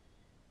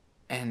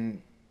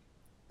 And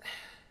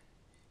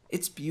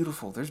it's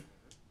beautiful. There's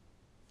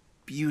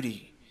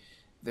beauty.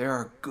 There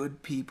are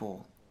good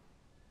people.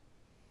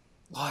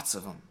 Lots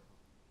of them.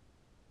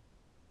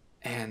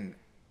 And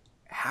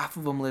half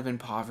of them live in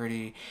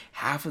poverty.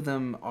 Half of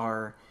them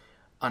are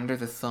under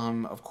the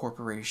thumb of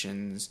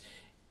corporations.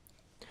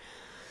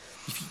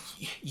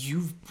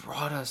 You've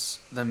brought us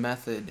the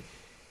method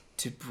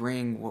to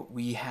bring what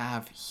we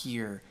have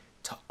here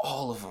to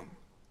all of them.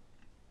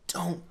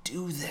 Don't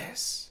do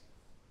this.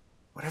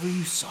 Whatever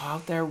you saw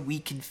out there, we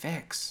can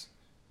fix.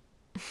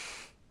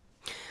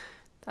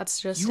 That's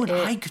just you and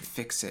it. I could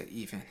fix it,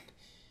 even.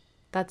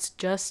 That's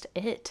just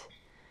it.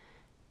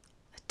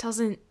 It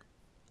doesn't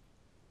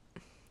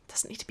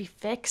need to be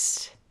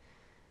fixed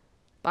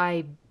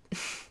by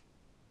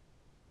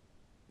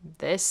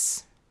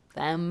this,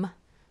 them.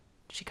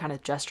 She kind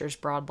of gestures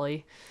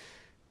broadly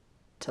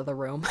to the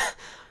room.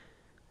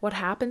 What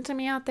happened to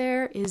me out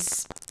there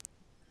is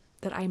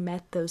that I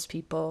met those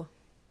people.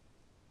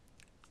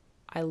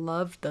 I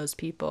loved those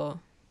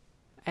people.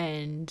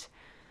 And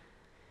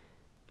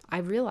I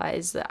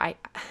realized that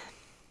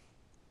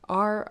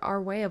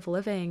our way of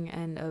living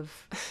and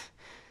of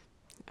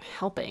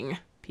helping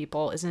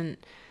people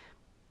isn't,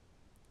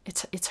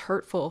 it's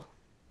hurtful.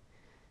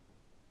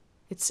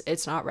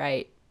 It's not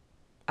right.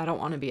 I don't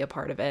want to be a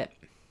part of it.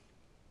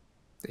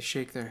 They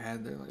shake their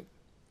head. They're like,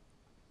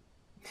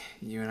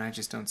 you and I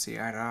just don't see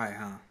eye to eye,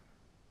 huh?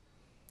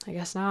 I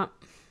guess not.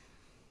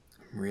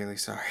 I'm really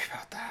sorry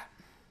about that.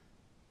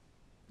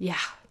 Yeah.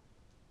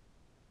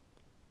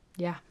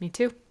 Yeah, me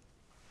too.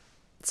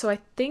 So I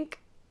think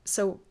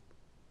So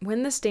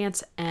when this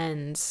dance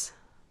ends,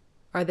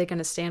 are they going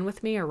to stand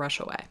with me or rush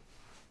away?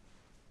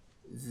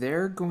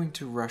 They're going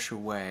to rush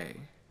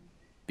away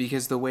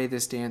because the way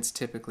this dance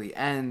typically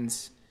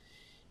ends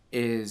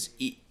is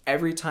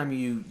every time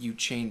you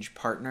change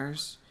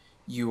partners,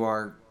 you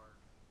are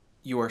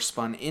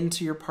spun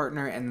into your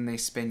partner and then they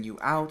spin you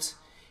out,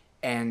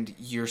 and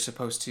it's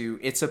supposed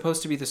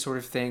to be the sort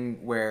of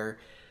thing where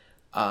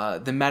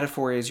the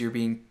metaphor is you're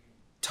being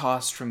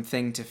tossed from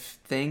thing to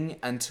thing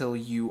until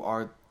you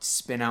are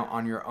spin out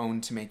on your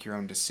own to make your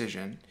own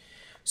decision.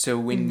 So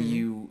when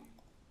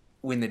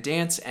the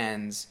dance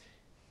ends,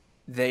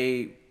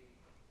 they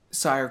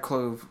Sire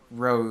Clove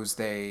Rose,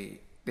 they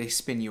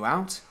spin you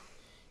out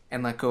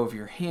and let go of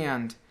your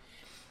hand,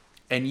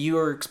 and you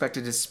are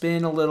expected to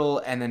spin a little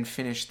and then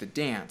finish the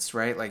dance,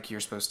 right? Like you're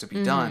supposed to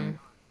be done.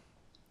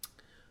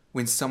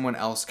 When someone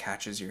else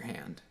catches your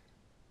hand,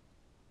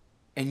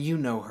 and you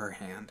know her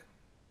hand,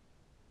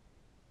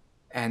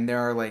 and there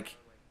are like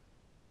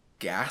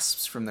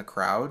gasps from the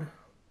crowd,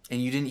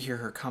 and you didn't hear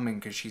her coming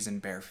because she's in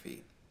bare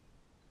feet.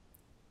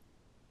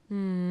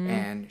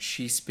 And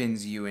she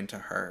spins you into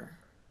her.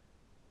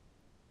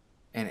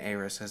 And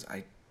Aira says,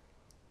 I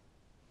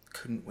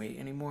couldn't wait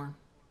anymore.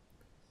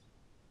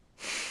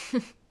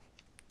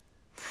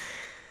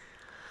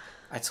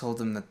 I told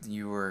them that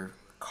you were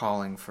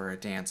calling for a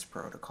dance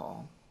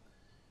protocol,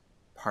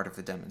 part of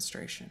the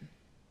demonstration.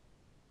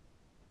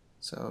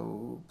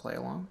 So, play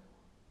along?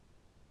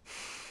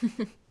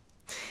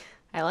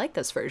 I like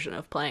this version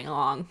of playing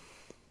along.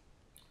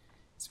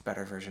 It's a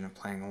better version of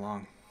playing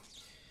along.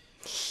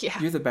 Yeah.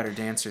 You're the better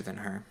dancer than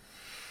her.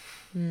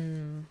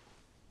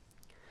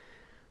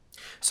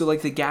 So,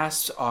 like, the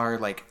gasps are,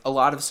 like, a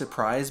lot of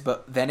surprise,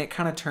 but then it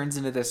kind of turns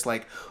into this,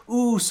 like,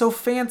 ooh, so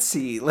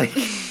fancy. Like,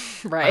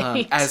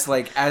 Right.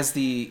 as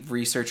the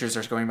researchers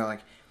are going about,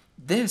 like,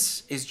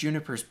 this is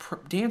Juniper's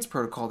dance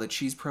protocol that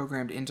she's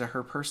programmed into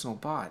her personal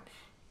bot.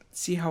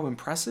 See how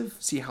impressive?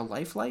 See how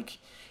lifelike?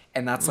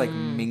 And that's, like,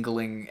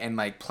 mingling and,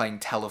 like, playing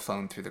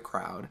telephone through the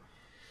crowd.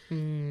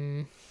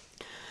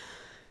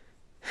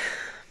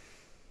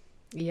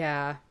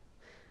 Yeah.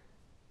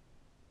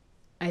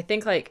 I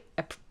think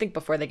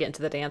before they get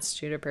into the dance,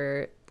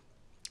 Juniper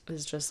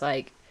is just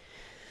like,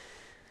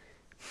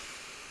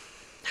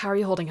 how are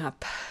you holding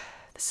up?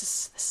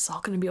 This is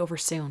all gonna be over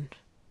soon.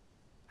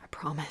 I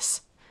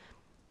promise.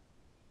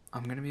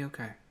 I'm gonna be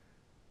okay.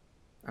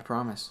 I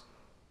promise.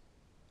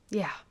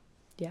 Yeah.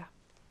 Yeah.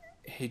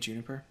 Hey,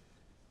 Juniper.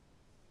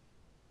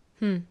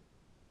 In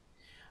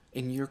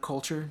your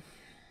culture,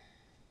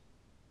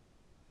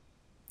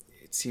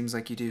 it seems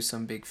like you do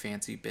some big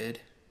fancy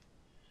bid.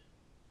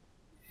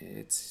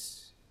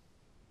 It's...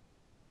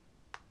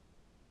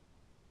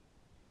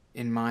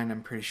 In mine,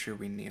 I'm pretty sure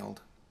we kneeled.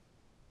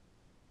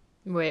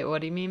 Wait, what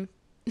do you mean?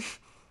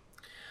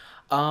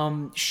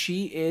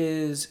 She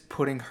is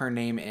putting her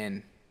name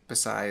in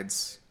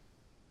besides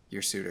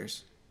your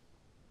suitors.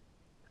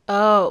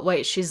 Oh,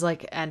 wait, she's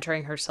like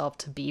entering herself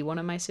to be one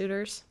of my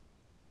suitors?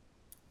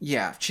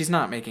 Yeah, she's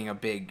not making a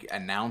big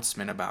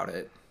announcement about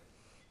it.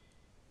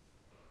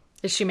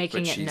 Is she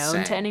making But it she's known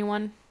to saying-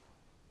 anyone?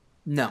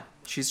 No,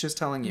 she's just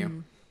telling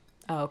you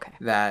Oh, okay.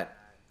 that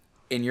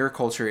in your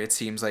culture, it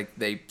seems like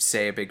they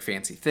say a big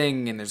fancy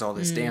thing and there's all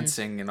this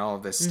dancing and all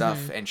of this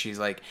stuff. And she's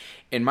like,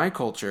 in my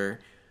culture,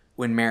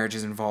 when marriage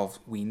is involved,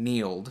 we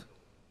kneeled.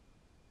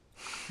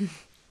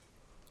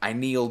 I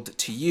kneeled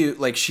to you.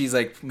 Like, she's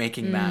like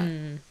making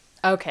that.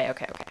 Okay.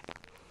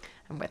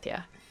 I'm with you.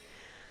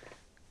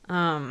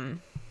 I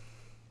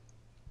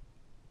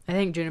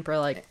think Juniper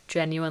like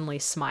genuinely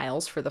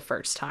smiles for the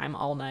first time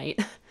all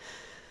night.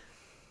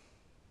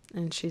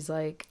 And she's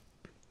like,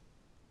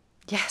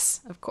 yes,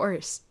 of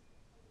course.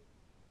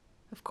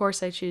 Of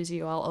course I choose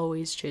you. I'll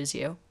always choose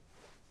you.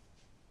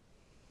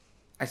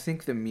 I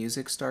think the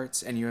music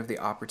starts and you have the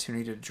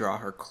opportunity to draw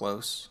her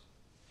close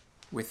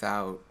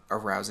without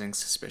arousing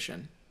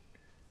suspicion.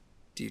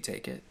 Do you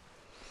take it?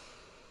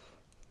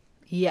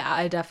 Yeah,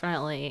 I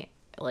definitely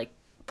like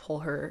pull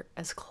her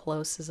as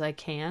close as I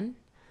can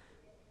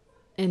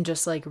and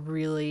just like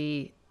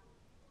really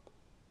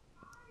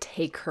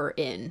take her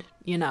in,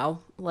 you know?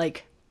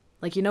 Like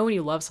you know when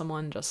you love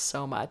someone just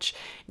so much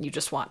and you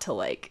just want to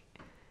like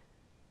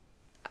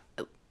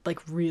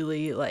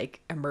really like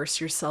immerse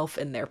yourself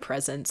in their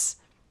presence.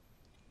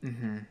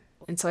 And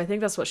so I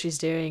think that's what she's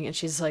doing, and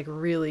she's like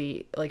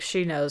really like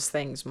she knows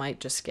things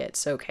might just get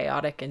so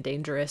chaotic and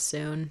dangerous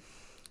soon.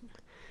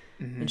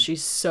 And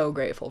she's so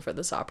grateful for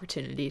this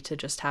opportunity to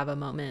just have a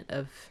moment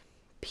of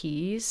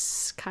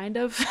peace, kind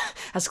of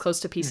as close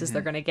to peace as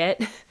they're gonna get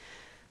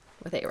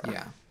with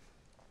Aira.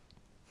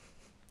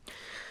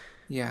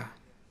 Yeah.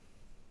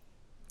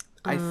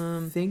 I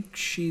think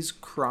she's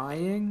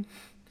crying.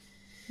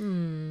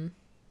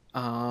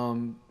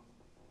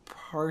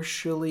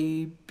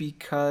 Partially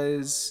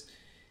because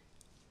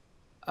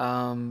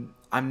I'm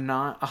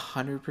not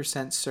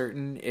 100%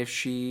 certain if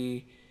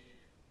she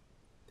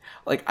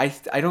like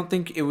I don't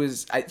think it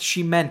was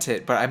she meant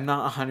it, but I'm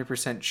not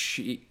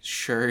 100%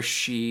 sure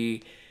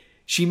she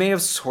she may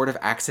have sort of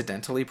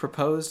accidentally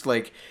proposed.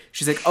 Like,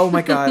 she's like, oh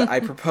my god,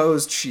 I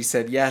proposed. She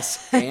said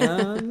yes,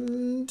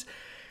 and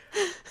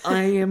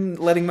I am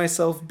letting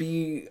myself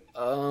be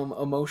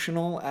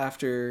emotional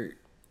after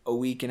a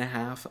week and a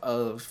half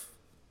of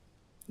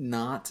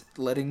not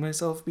letting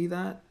myself be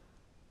that.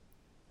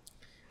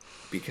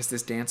 Because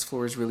this dance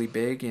floor is really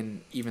big,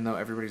 and even though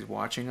everybody's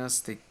watching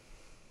us,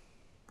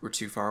 we're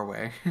too far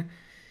away.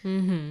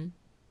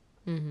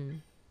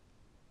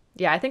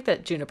 Yeah, I think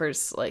that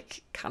Juniper's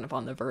like kind of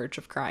on the verge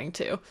of crying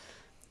too.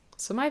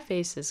 So my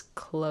face is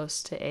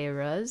close to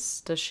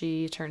Aira's. Does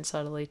she turn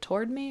subtly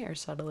toward me or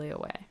subtly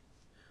away?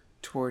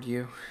 Toward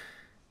you.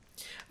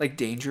 Like,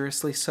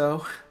 dangerously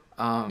so.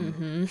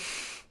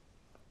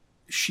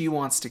 She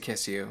wants to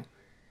kiss you.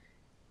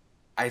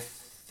 I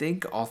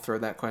think I'll throw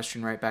that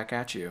question right back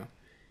at you.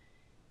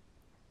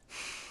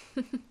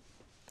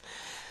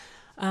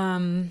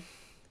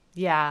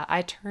 Yeah,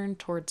 I turn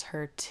towards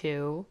her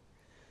too.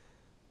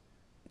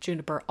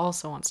 Juniper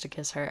also wants to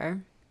kiss her.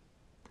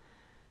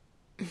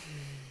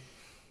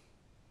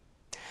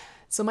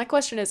 So my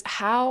question is,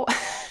 how...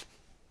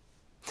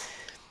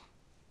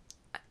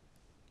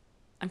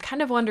 I'm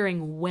kind of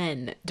wondering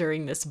when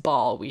during this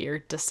ball we are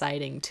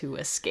deciding to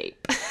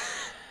escape.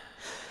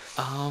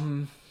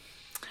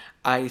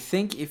 I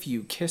think if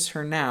you kiss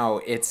her now,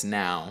 it's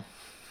now.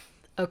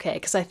 Okay,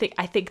 because I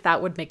think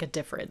that would make a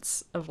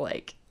difference of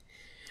like...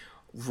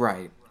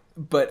 Right.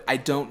 But I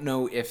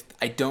don't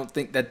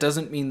think that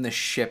doesn't mean the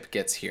ship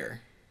gets here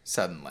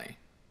suddenly.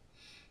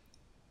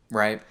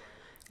 Right?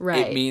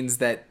 Right. It means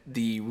that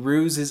the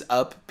ruse is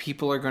up.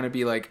 People are going to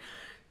be like,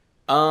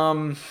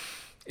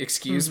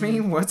 excuse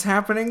me, what's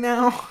happening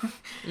now?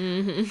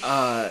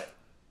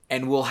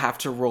 And we'll have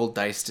to roll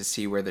dice to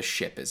see where the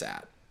ship is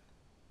at.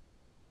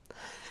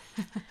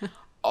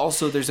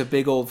 Also, there's a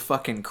big old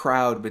fucking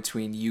crowd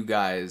between you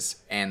guys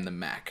and the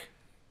mech.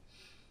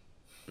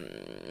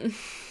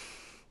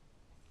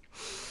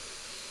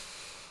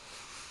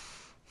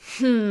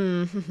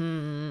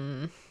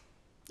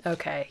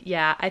 Okay,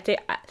 yeah, I think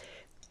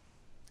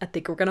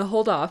we're gonna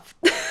hold off.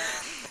 We're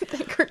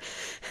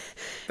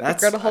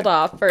gonna hold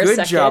off for a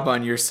second. Good job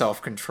on your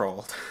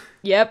self-controlled.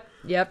 Yep.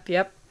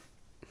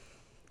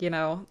 You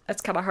know,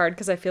 that's kind of hard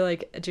because I feel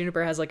like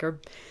Juniper has like a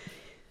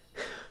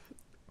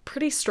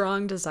pretty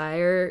strong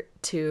desire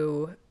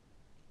to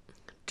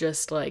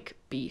just like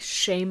be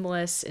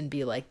shameless and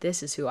be like,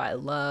 this is who I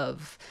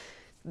love.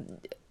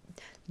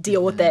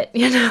 Deal with it,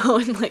 you know,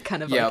 and like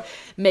kind of like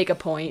make a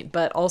point.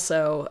 But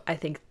also I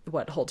think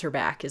what holds her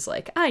back is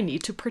like, I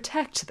need to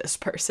protect this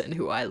person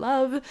who I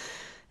love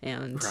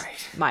and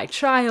my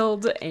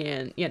child,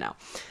 and you know.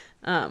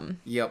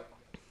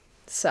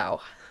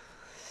 So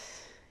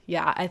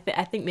yeah, I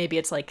think maybe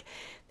it's like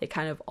they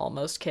kind of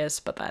almost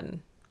kiss, but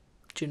then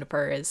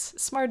Juniper is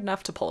smart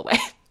enough to pull away.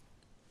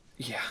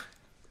 Yeah.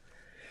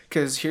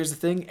 Because here's the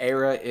thing,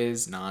 Aira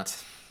is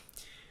not.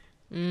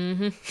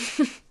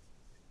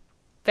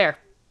 Fair.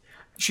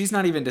 She's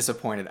not even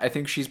disappointed. I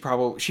think she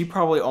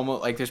probably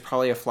almost like there's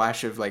probably a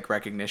flash of like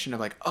recognition of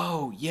like,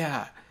 oh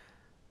yeah,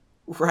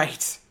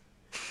 right,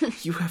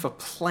 you have a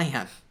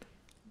plan.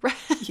 Right.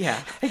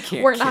 Yeah, I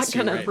can't. We're not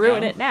gonna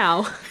ruin it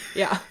now.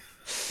 Yeah.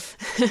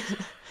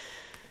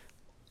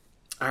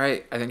 All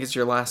right, I think it's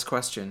your last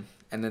question,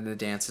 and then the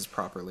dance is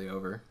properly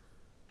over.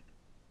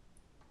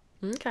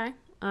 Okay.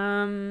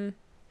 My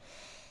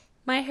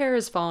hair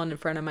has fallen in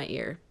front of my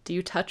ear. Do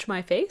you touch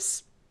my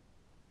face?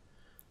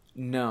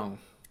 No.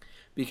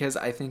 Because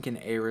I think in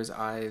Aira's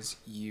eyes,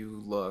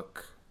 you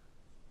look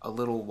a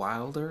little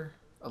wilder,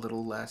 a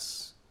little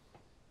less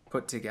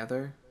put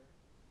together.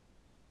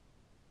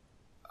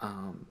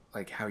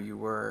 Like how you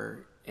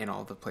were in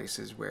all the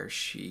places where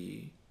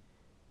she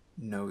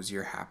knows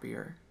you're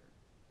happier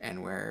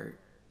and where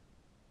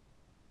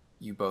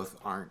you both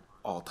aren't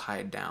all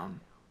tied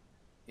down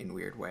in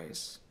weird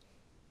ways.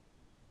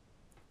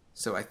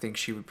 So I think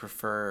she would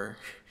prefer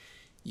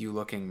you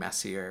looking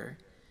messier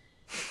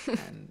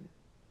and...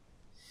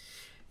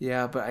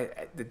 Yeah,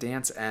 but the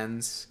dance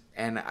ends,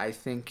 and I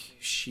think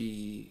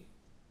she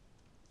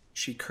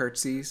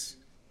curtsies,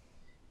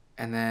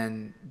 and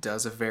then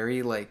does a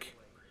very, like...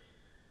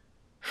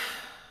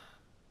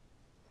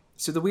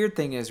 So the weird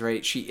thing is,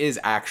 right, she is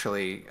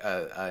actually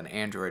an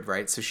android,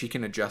 right? So she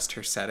can adjust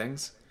her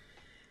settings.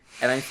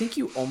 And I think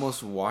you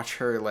almost watch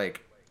her,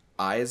 like,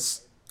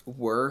 eyes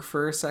whir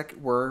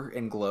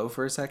and glow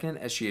for a second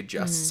as she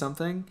adjusts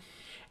something.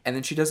 And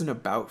then she does an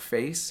about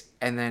face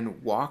and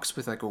then walks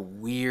with like a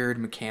weird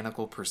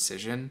mechanical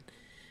precision.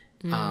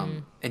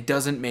 And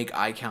doesn't make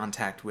eye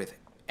contact with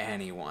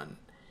anyone.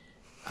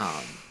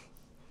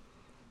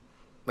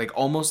 Like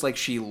almost like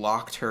she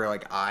locked her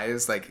like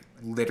eyes, like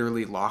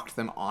literally locked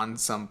them on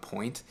some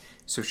point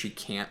so she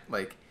can't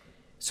like,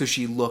 so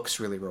she looks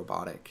really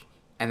robotic,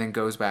 and then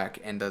goes back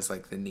and does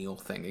like the kneel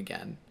thing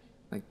again,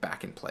 like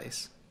back in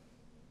place.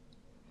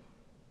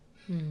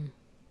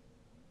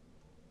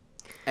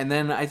 And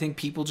then I think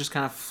people just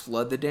kind of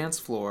flood the dance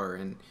floor,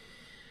 and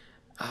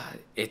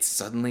it's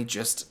suddenly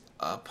just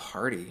a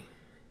party,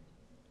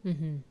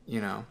 you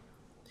know?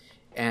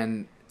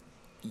 And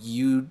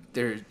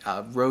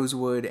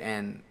Rosewood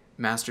and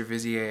Master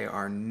Vizier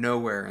are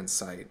nowhere in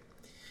sight.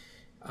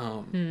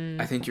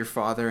 I think your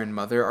father and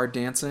mother are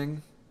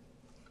dancing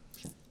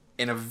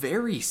in a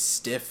very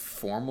stiff,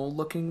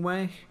 formal-looking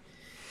way.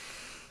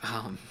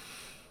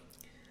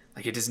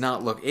 Like, it does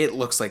not look... It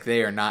looks like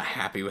they are not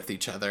happy with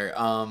each other.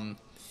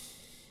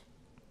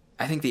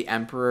 I think the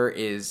Emperor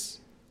is...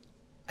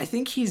 I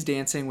think he's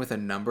dancing with a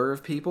number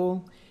of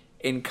people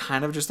in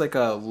kind of just like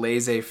a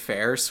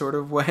laissez-faire sort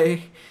of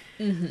way.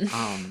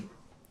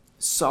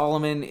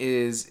 Solomon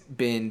is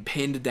been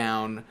pinned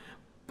down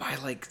by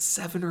like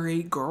 7 or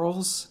 8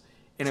 girls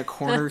in a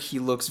corner. He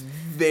looks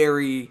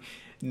very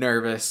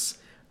nervous.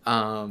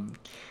 Can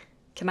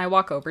I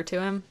walk over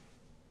to him?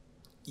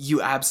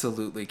 You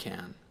absolutely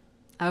can.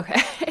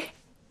 Okay.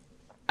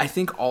 I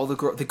think all the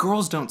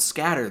girls don't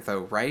scatter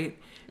though, right?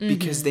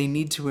 Because they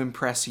need to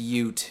impress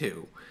you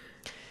too.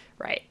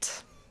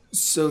 Right.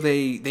 So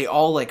they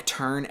all like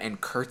turn and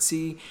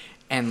curtsy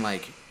and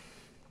like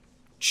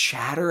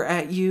chatter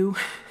at you.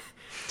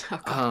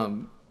 Okay.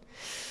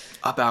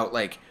 About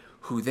like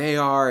who they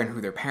are and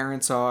who their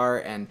parents are,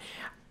 and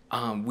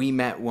we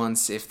met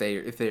once. If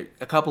they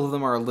a couple of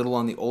them are a little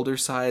on the older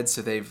side,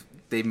 so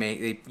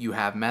you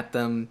have met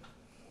them.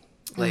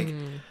 Like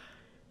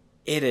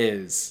it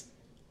is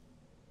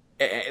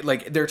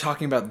like they're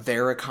talking about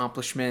their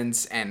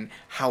accomplishments and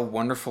how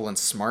wonderful and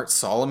smart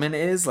Solomon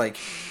is. Like,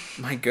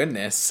 my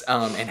goodness,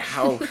 and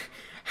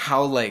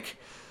how like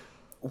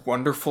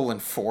wonderful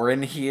and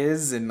foreign he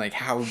is, and like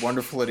how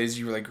wonderful it is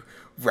you like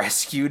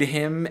rescued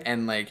him,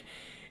 and like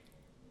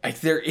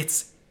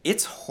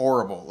it's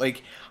horrible.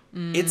 Like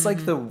it's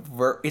like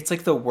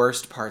the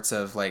worst parts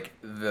of like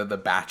the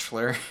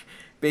Bachelor,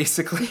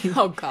 basically.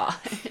 Oh God.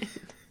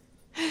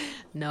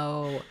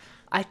 No.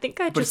 I think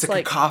But it's a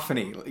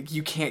cacophony. Like,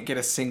 you can't get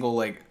a single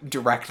like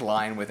direct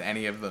line with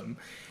any of them,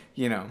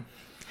 you know.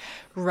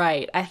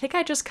 Right. I think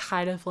I just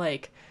kind of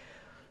like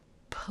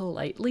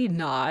politely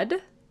nod.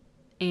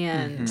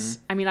 And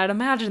I mean, I'd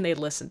imagine they'd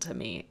listen to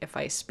me if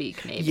I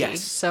speak, maybe.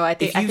 Yes. So I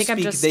think I'm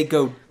just... They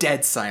go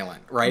dead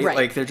silent, right? Right.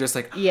 Like they're just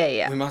like,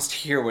 yeah. We must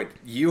hear what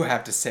you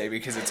have to say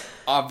because it's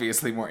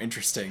obviously more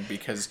interesting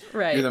because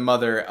Right. you're the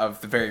mother of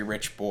the very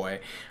rich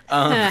boy.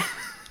 Yeah,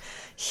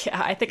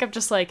 I think I'm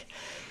just like,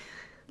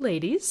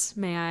 ladies,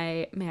 may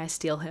I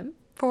steal him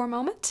for a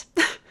moment?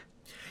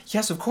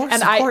 Yes, of course.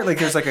 And of course. Like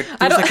there's like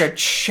a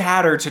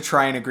chatter to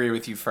try and agree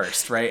with you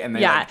first, right? And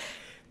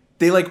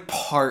they like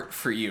part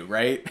for you,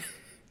 right?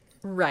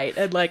 Right.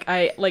 And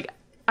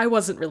I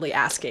wasn't really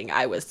asking.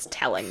 I was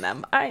telling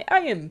them I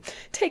am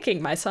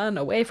taking my son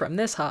away from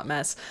this hot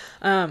mess.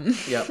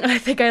 Yep. I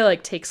think I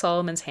like take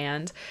Solomon's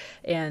hand,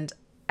 and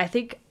I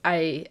think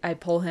I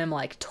pull him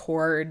like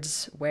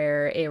towards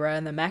where Aira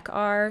and the mech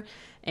are,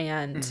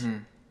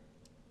 and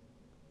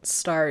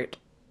start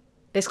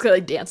basically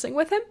like dancing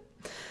with him.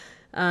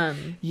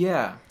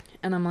 Yeah.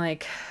 And I'm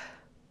like,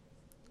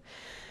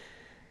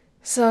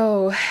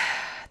 so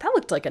that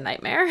looked like a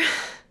nightmare.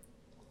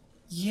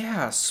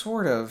 Yeah,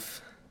 sort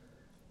of.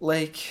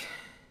 Like,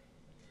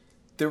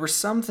 there were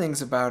some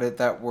things about it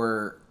that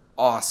were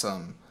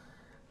awesome.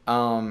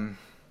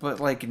 But,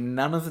 like,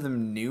 none of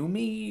them knew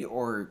me,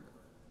 or...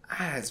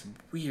 it's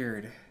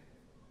weird.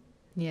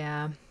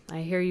 Yeah, I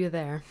hear you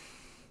there.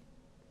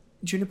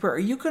 Juniper, are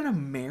you gonna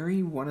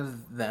marry one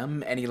of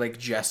them? And he, like,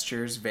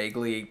 gestures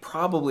vaguely,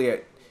 probably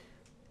at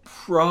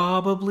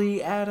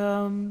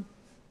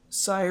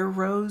Sire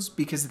Rose,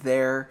 because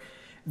they're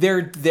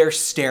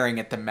staring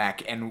at the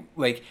mech, and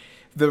like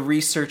the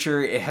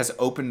researcher, it has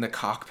opened the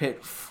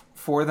cockpit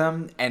for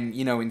them, and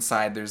you know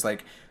inside there's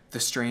like the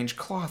strange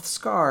cloth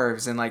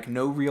scarves and like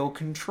no real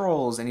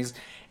controls,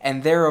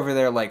 and they're over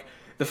there like,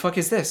 the fuck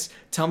is this?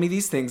 Tell me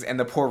these things, and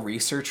the poor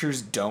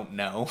researchers don't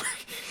know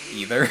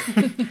either.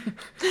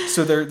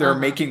 So they're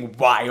making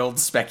wild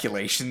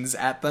speculations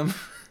at them.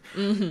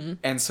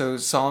 And so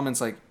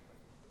Solomon's like,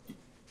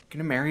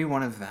 gonna marry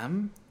one of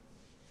them?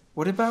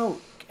 What about...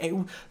 Hey,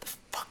 what the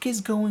fuck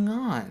is going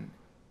on?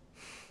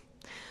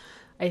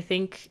 I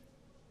think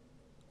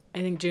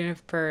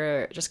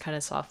Juniper just kind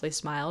of softly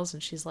smiles,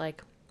 and she's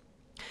like,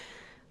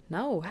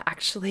 no,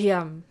 actually,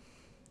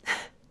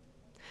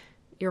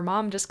 your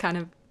mom just kind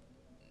of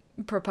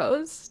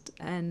proposed,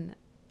 and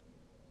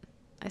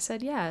I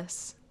said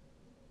yes.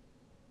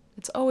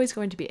 It's always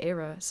going to be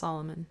Aira,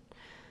 Solomon.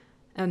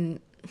 And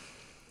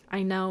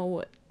I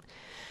know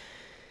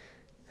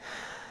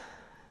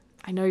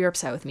you're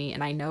upset with me,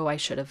 and I know I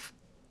should have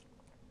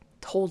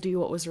told you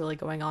what was really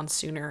going on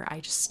sooner.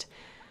 I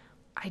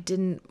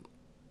didn't,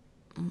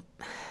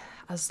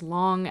 as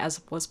long as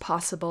was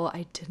possible,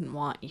 I didn't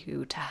want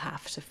you to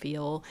have to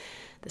feel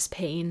this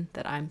pain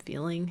that I'm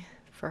feeling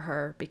for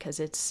her,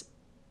 because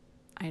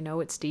I know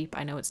it's deep.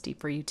 I know it's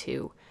deep for you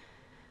too.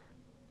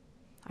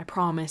 I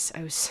promise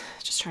I was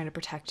just trying to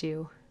protect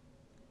you.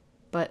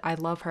 But I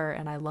love her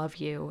and I love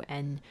you,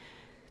 and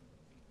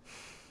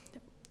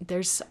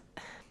there's,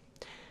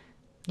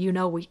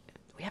 we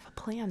have a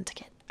plan to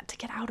get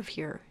out of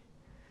here.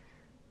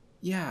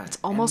 Yeah. It's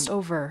almost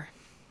over.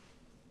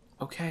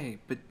 Okay,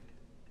 but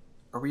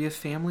Are we a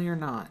family or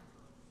not?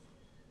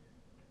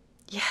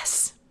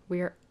 Yes,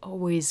 we are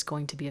always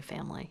going to be a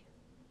family.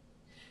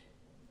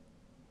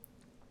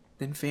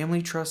 Then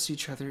family trusts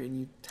each other and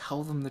you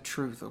tell them the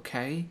truth,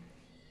 okay?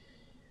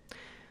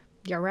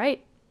 You're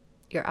right.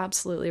 You're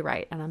absolutely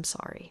right, and I'm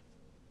sorry.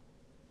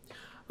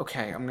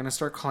 Okay, I'm gonna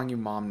start calling you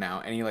mom now.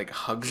 And he like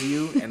hugs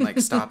you and like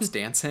stops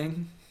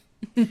dancing.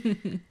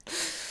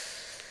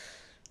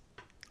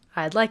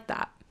 I'd like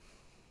that.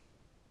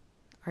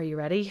 Are you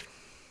ready?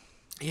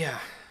 Yeah.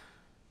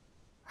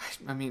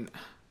 I mean,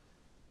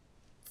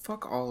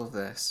 fuck all of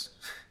this.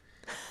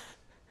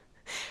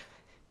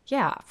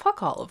 Yeah,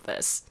 fuck all of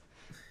this.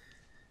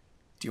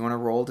 Do you want to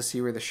roll to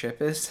see where the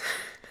ship is?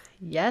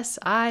 Yes,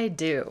 I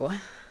do.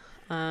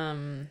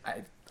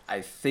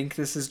 I think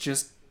this is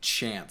just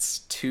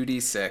chance.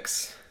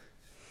 2d6.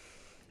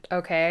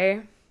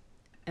 Okay.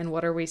 And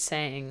what are we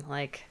saying?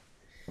 Like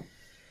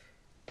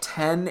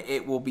 10,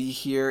 it will be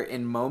here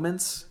in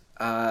moments.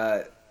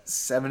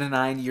 7 to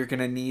 9, you're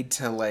gonna need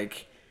to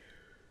like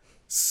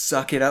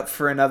suck it up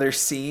for another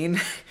scene.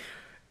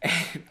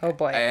 oh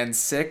boy. And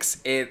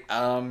 6, it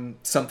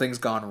something's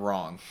gone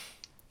wrong.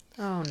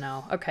 Oh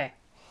no. Okay.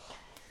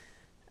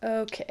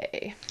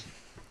 Okay.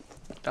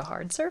 A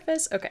hard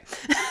surface. Okay.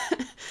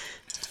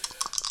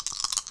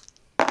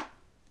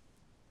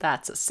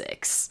 That's a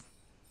 6.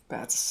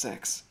 That's a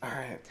 6. All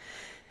right.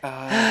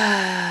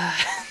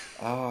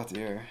 Oh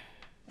dear.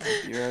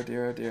 Oh dear. Oh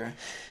dear.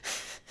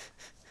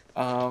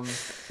 Oh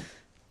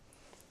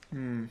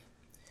dear.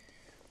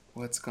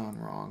 What's gone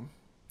wrong?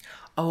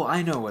 Oh,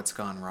 I know what's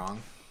gone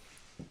wrong.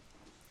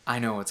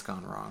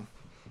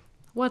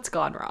 What's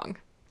gone wrong?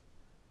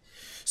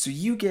 So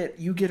you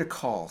get a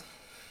call.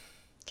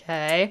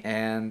 Okay.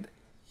 And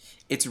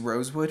it's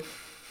Rosewood.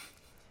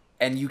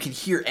 And you can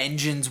hear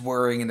engines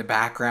whirring in the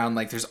background,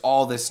 like there's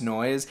all this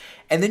noise.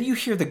 And then you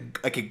hear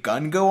a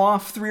gun go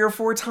off 3 or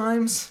 4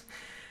 times.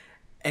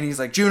 And he's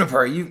like,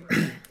 Juniper, you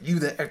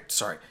there?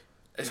 Sorry.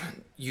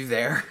 You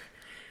there?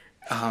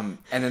 And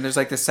then there's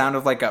like the sound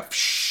of like a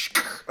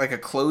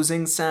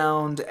closing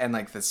sound, and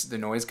like the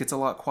noise gets a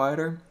lot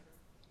quieter.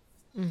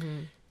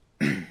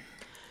 Mm-hmm.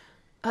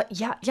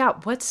 Yeah.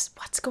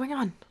 What's going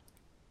on?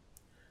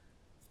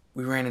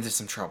 We ran into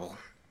some trouble.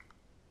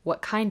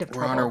 What kind of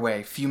trouble? We're on our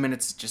way. Few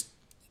minutes, just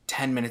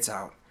 10 minutes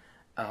out.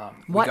 What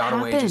we got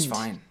away just happened?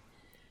 fine.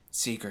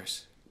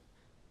 Seekers.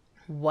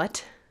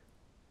 What?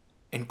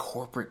 And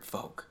corporate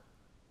folk.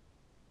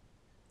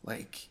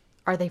 Like...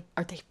 Are they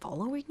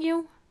following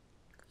you?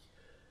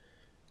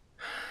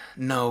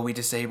 No, we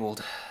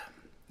disabled.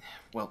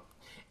 Well,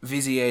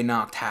 Vizier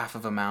knocked half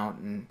of them out,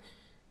 and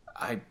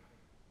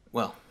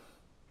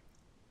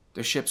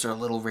the ships are a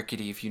little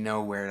rickety if you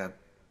know where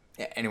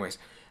to... Anyways,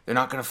 they're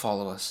not going to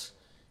follow us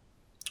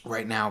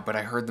right now, but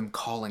I heard them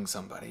calling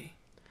somebody.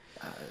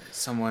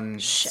 Someone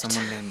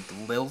named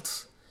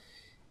Lilt,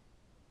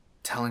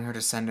 telling her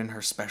to send in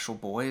her special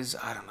boys.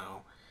 I don't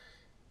know.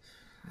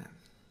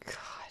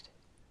 God.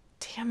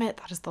 Damn it.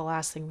 That is the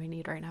last thing we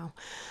need right now.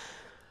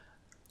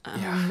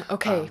 Yeah.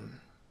 Okay.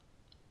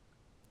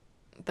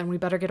 Then we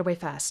better get away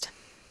fast.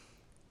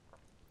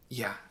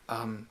 Yeah.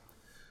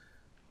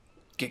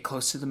 Get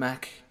close to the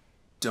mech.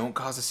 Don't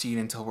cause a scene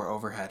until we're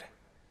overhead.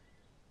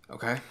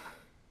 Okay?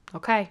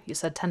 Okay. You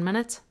said 10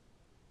 minutes?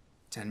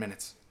 10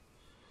 minutes.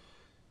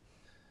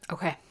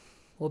 Okay.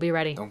 We'll be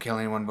ready. Don't kill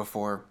anyone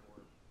before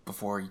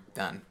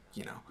then,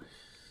 you know.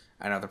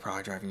 I know they're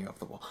probably driving you up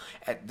the wall.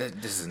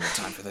 This isn't the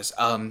time for this.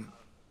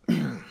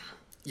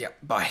 Yeah,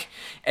 bye.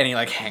 And he,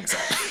 like, hangs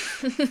up.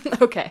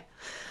 Okay.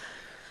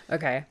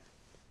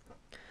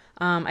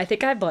 I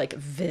think I'm, like,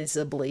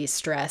 visibly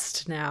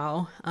stressed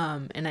now.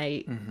 And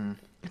I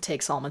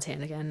take Salman's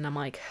hand again, and I'm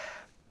like,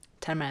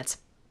 10 minutes.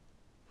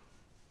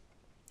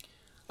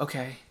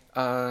 Okay.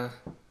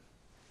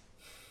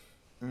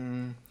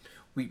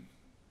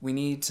 We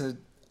need to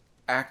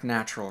act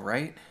natural,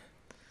 right?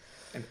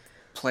 And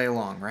play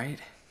along, right?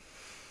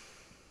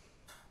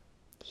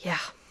 Yeah.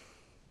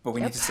 But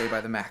we need to stay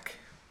by the mech,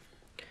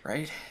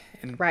 right?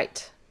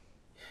 Right.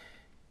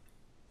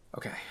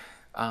 Okay.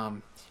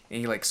 And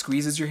he like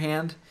squeezes your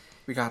hand.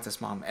 We got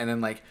this, Mom. And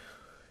then like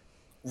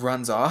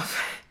runs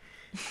off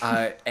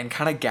and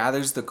kind of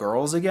gathers the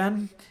girls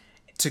again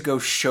to go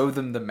show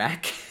them the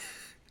mech.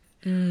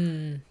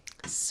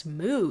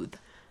 Smooth.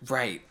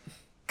 Right.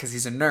 Because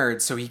he's a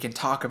nerd, so he can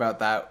talk about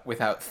that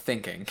without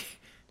thinking.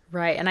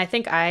 Right. And I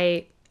think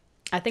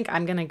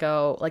I'm going to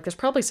go, like, there's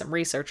probably some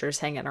researchers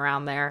hanging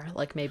around there,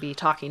 like maybe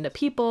talking to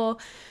people.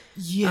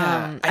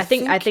 Yeah. I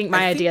think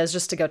my idea is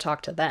just to go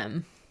talk to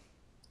them.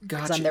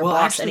 Gotcha. Because I'm their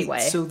boss actually, anyway.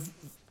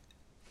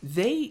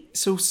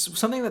 So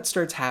something that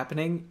starts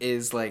happening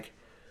is like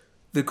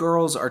the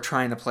girls are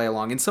trying to play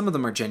along, and some of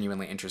them are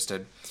genuinely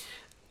interested.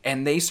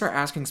 And they start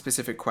asking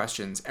specific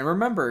questions. And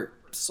remember,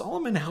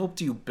 Solomon helped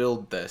you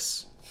build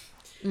this.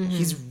 Mm-hmm.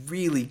 He's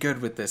really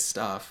good with this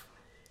stuff.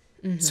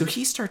 Mm-hmm. So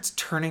he starts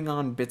turning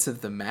on bits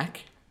of the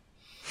mech.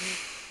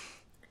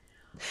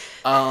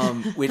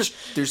 Which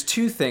there's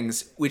 2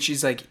 things, which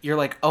is like, you're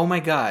like, oh my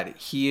God,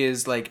 he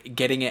is like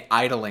getting it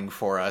idling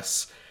for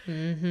us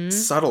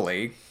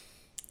subtly.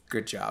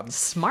 Good job.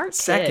 Smart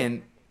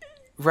kid.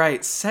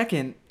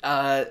 Second,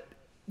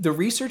 the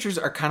researchers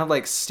are kind of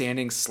like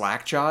standing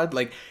slack-jawed.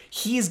 Like,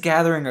 he's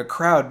gathering a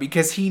crowd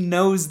because he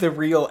knows the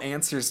real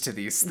answers to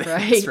these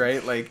things,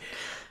 right? Like,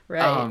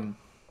 right.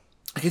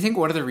 I think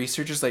one of the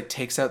researchers like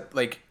takes out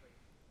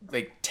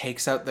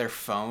their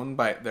phone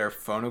by their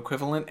phone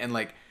equivalent and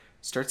like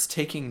starts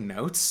taking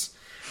notes.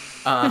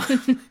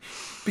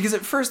 Because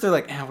at first they're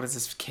like, what does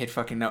this kid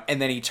fucking know?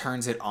 And then he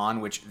turns it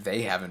on, which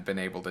they haven't been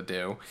able to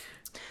do.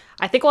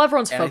 I think while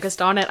everyone's focused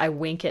on it, I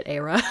wink at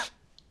Aira.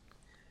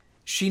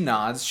 She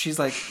nods. She's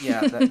like,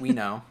 yeah, that we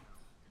know.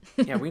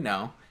 Yeah, we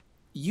know.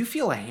 You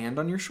feel a hand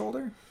on your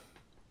shoulder.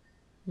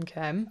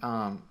 Okay.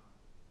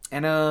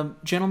 And a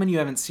gentleman you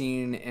haven't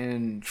seen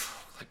in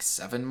like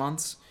 7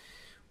 months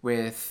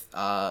with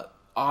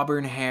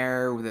auburn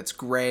hair that's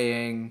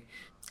graying,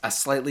 a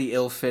slightly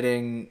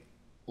ill-fitting,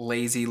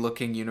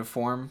 lazy-looking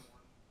uniform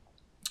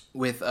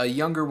with a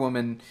younger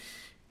woman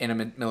in a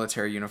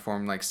military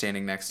uniform like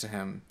standing next to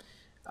him,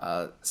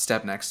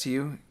 step next to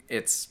you.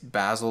 It's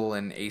Basil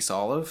and Ace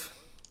Olive.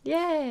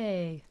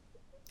 Yay!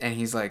 And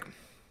he's like,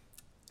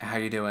 how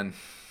you doing?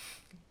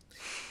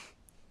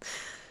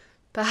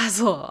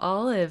 Basil,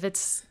 Olive,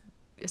 it's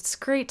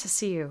great to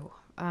see you.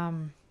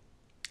 I'm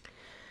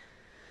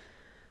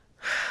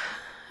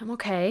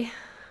okay.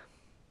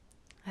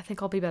 I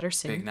think I'll be better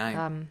soon. Big night.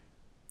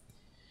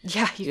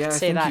 Yeah, you could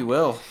say that. Yeah, I think you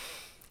will.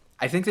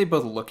 I think they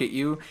both look at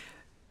you.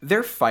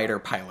 They're fighter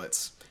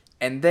pilots.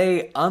 And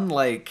they,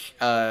 unlike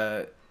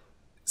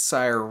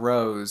Sire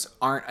Rose,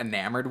 aren't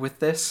enamored with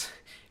this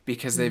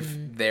because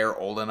they're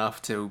old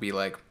enough to be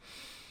like,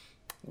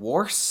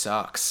 war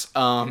sucks.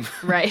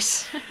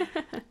 Right.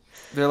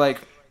 They're like,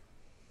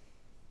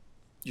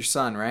 your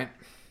son, right?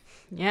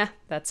 Yeah,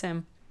 that's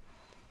him.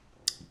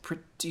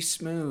 Pretty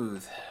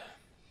smooth.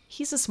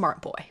 He's a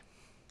smart boy.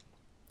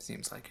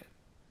 Seems like it.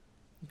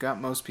 Got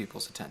most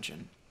people's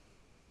attention.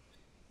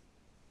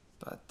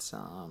 But,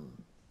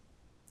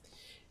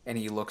 and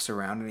he looks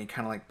around and he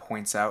kind of like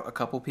points out a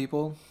couple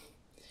people.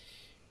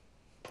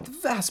 The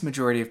vast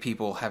majority of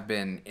people have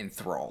been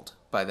enthralled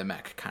by the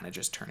mech kind of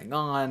just turning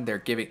on. They're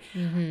giving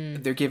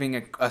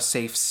a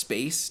safe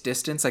space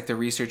distance, like the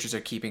researchers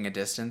are keeping a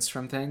distance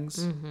from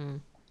things. Mm-hmm.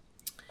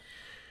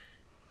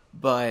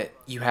 But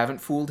you haven't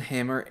fooled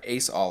him or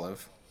Ace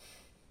Olive.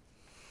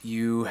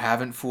 You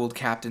haven't fooled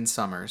Captain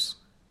Summers,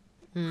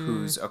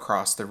 who's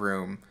across the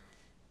room.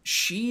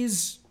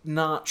 She's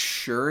not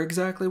sure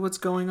exactly what's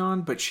going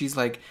on, but she's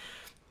like,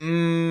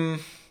 should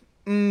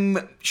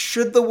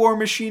the war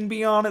machine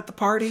be on at the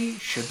party?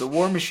 Should the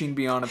war machine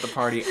be on at the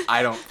party?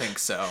 I don't think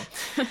so.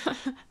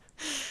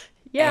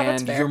 Yeah, and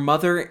that's fair.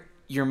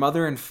 Your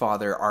mother and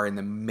father are in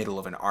the middle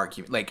of an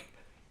argument. Like,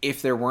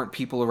 if there weren't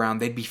people around,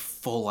 they'd be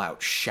full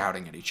out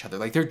shouting at each other.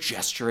 Like, they're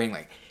gesturing,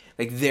 like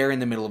they're in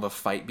the middle of a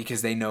fight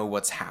because they know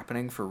what's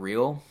happening for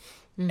real.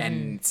 Mm-hmm.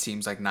 And it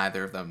seems like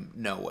neither of them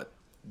know what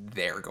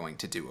they're going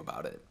to do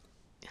about it.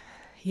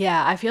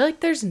 Yeah, I feel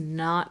like there's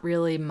not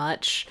really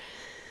much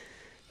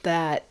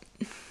that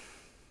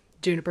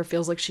Juniper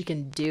feels like she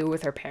can do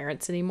with her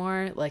parents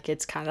anymore. Like,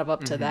 it's kind of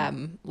up to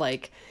them.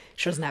 Like,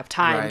 she doesn't have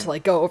time to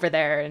like go over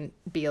there and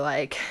be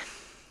like,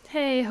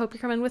 hey, hope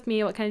you're coming with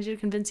me. What can I do to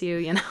convince you?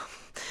 You know?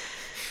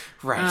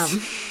 Right.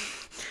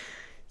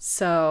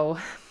 So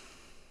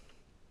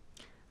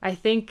I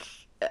think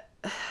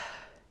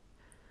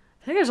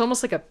there's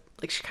almost like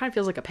she kind of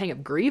feels like a pang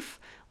of grief,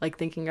 like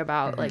thinking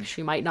about like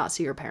she might not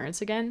see her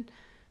parents again.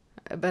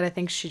 But I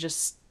think she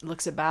just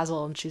looks at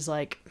Basil and she's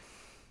like,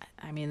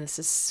 I mean, this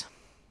is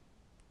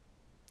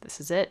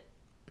it.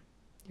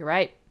 You're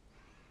right.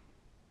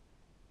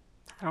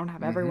 I don't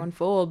have everyone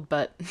fooled,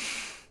 but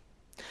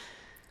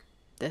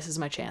this is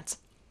my chance.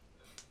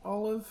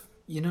 Olive,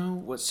 you know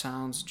what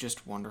sounds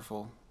just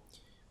wonderful?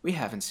 We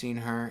haven't seen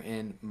her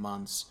in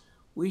months.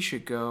 We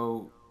should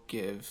go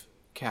give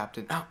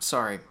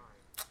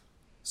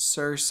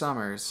Sir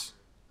Summers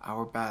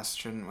our best,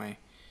 shouldn't we?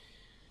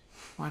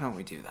 Why don't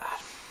we do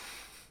that?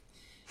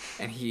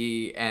 And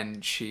he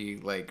and she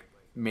like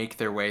make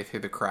their way through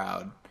the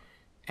crowd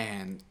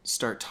and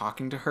start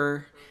talking to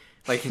her,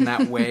 like in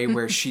that way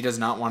where she does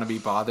not want to be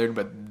bothered,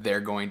 but they're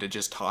going to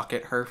just talk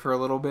at her for a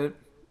little bit.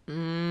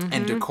 Mm-hmm.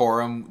 And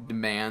decorum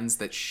demands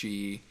that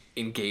she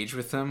engage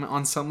with them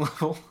on some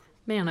level.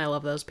 Man, I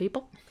love those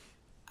people.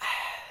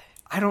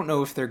 I don't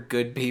know if they're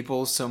good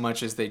people so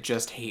much as they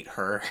just hate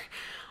her.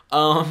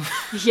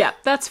 Yeah,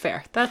 that's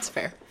fair. That's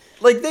fair.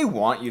 Like, they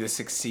want you to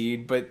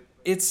succeed, but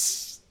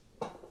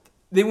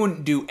they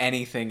wouldn't do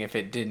anything if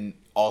it didn't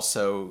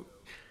also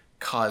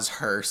cause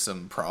her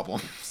some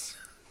problems.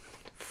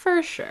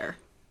 For sure.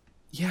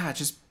 Yeah,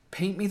 just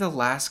paint me the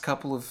last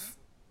couple of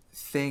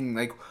things.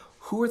 Like,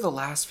 who are the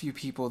last few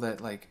people that,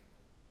 like,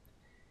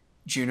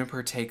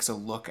 Juniper takes a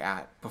look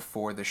at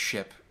before the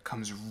ship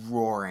comes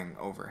roaring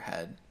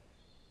overhead?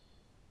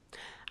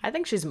 I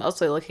think she's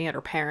mostly looking at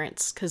her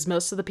parents, because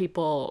most of the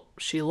people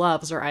she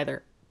loves are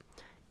either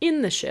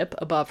in the ship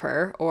above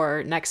her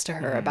or next to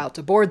her about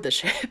to board the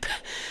ship.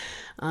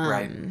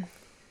 Right.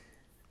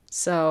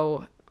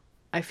 So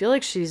I feel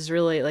like she's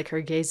really, like,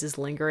 her gaze is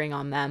lingering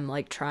on them,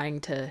 like, trying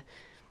to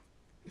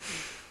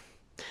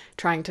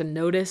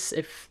notice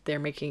if they're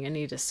making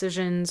any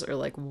decisions or,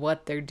 like,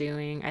 what they're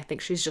doing. I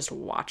think she's just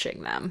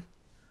watching them.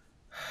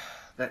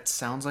 That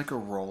sounds like a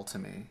roll to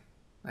me.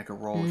 Like a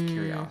roll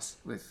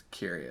with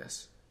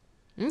curious.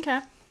 Okay.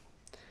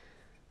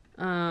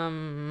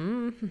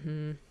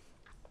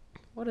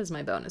 What is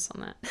my bonus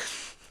on that? I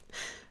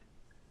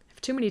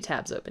have too many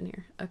tabs open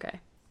here. Okay.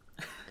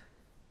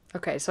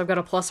 Okay, so I've got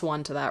a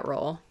 +1 to that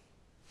roll.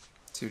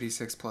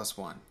 2d6 plus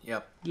 1.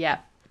 Yep. Yeah.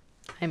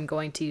 I'm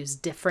going to use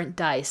different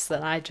dice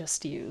than I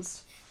just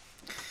used.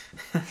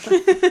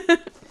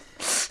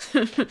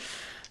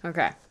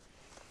 Okay.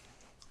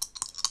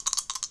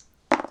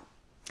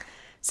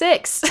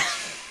 6.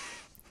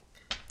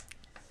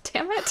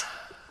 Damn it.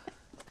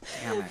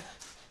 Damn it.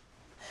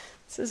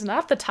 This is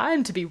not the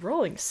time to be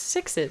rolling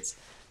 6s.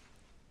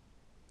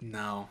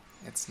 No,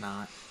 it's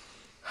not.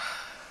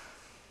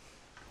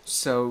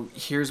 So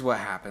here's what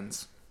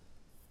happens.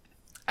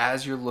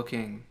 As you're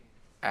looking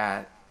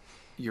at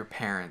your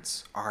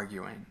parents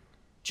arguing,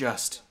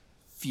 just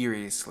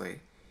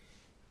furiously,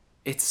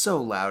 it's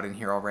so loud in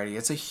here already.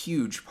 It's a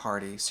huge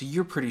party, so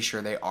you're pretty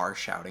sure they are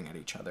shouting at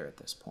each other at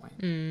this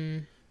point.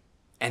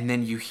 And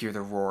then you hear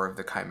the roar of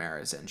the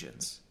Chimera's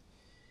engines.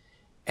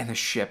 And the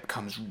ship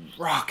comes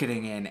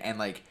rocketing in, and,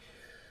 like,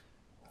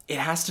 it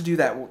has to do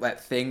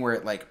that thing where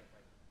it, like,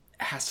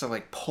 has to,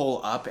 like, pull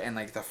up, and,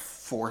 like, the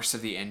force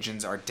of the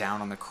engines are down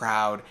on the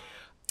crowd.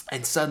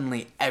 And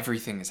suddenly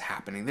everything is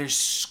happening. There's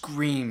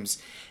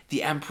screams.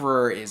 The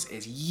Emperor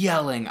is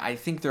yelling. I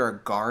think there are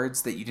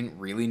guards that you didn't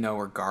really know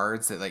were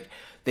guards that, like,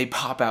 they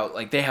pop out,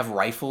 like, they have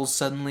rifles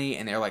suddenly,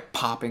 and they're, like,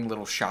 popping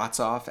little shots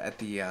off at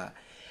the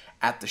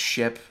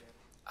ship.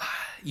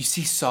 You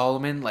see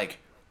Solomon, like,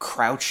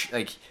 crouch,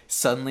 like,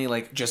 suddenly,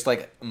 like, just,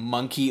 like,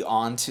 monkey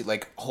onto,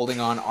 like, holding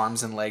on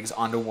arms and legs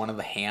onto one of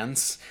the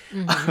hands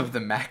of the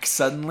mech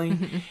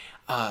suddenly.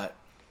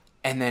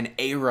 And then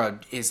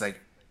Aira is,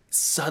 like,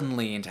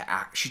 suddenly into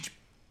act. She,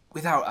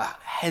 without a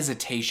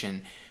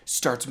hesitation,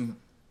 starts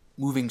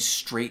moving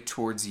straight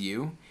towards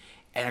you.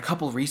 And a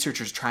couple of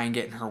researchers try and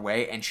get in her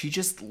way, and she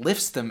just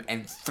lifts them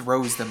and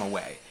throws them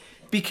away.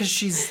 Because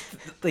she's,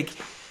 like...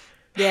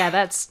 Yeah,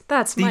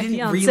 that's my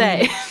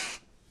fiance.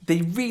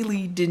 They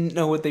really didn't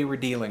know what they were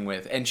dealing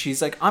with. And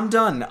she's like, I'm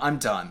done.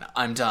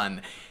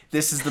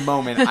 This is the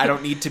moment. I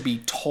don't need to be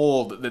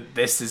told that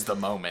this is the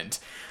moment.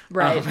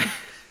 Right.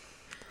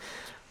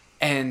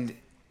 And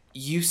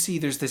you see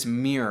there's this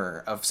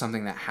mirror of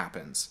something that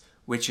happens,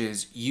 which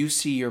is you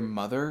see your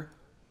mother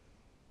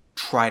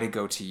try to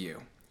go to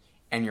you,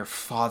 and your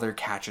father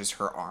catches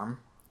her arm.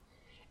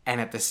 And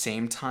at the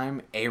same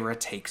time, Aira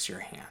takes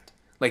your hand.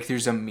 Like,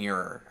 there's a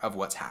mirror of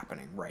what's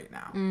happening right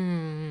now.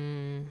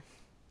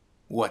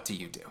 What do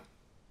you do?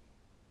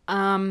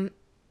 I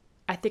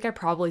think I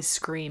probably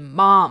scream,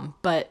 Mom,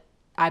 but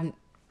I'm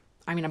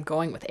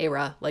going with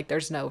Aira. Like,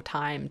 there's no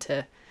time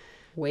to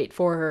wait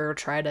for her or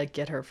try to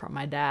get her from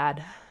my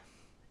dad.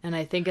 And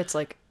I think it's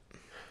like,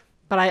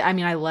 but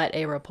I let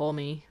Aira pull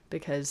me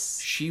because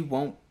she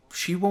won't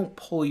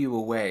pull you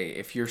away.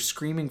 If you're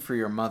screaming for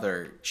your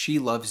mother, she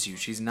loves you.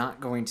 She's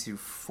not going to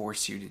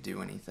force you to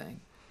do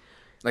anything.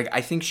 Like,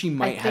 I think she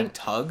might have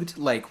tugged,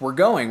 like, we're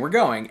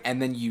going,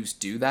 and then you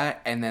do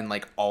that, and then,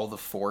 like, all the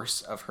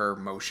force of her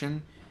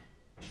motion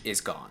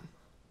is gone.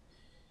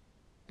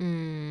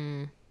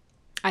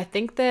 I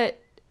think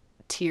that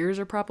tears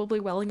are probably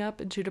welling up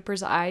in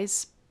Juniper's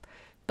eyes,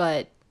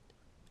 but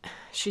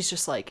she's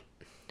just like,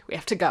 we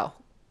have to go.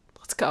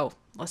 Let's go.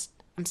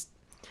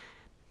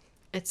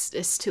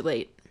 It's too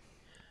late.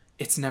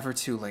 It's never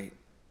too late.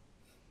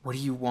 What do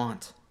you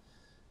want?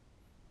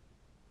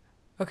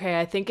 Okay,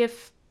 I think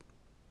if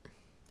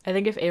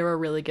Aira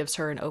really gives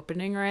her an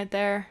opening right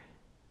there,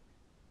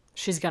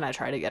 she's gonna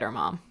try to get her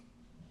mom.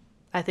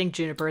 I think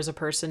Juniper is a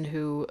person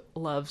who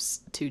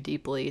loves too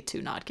deeply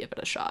to not give it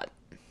a shot.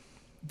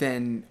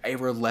 Then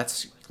Aira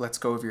lets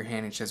go of your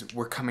hand and says,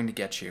 we're coming to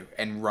get you,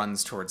 and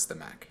runs towards the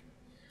mech.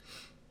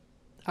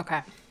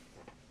 Okay.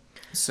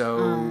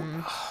 So,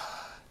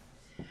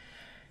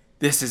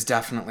 this is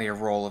definitely a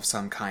roll of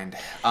some kind.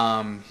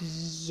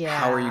 Yeah.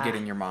 How are you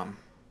getting your mom?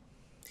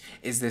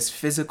 Is this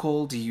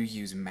physical? Do you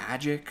use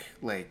magic?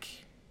 Like...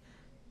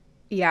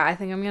 Yeah, I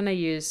think I'm going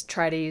to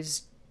try to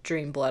use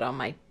Dream Blood on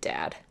my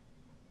dad.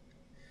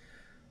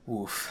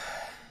 Oof.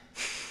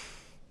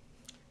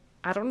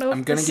 I don't know if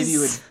I'm going to give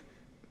you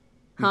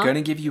I'm going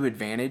to give you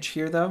advantage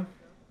here, though.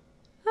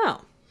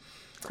 Oh,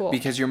 cool.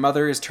 Because your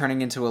mother is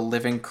turning into a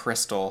living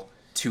crystal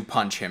to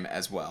punch him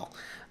as well.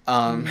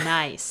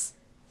 Nice.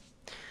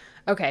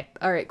 Okay,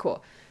 all right,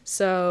 cool.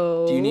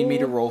 So... Do you need me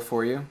to roll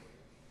for you?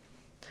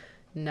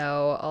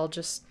 No, I'll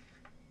just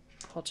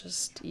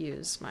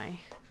use my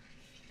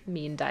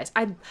mean dice.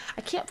 I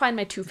can't find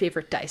my 2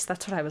 favorite dice.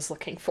 That's what I was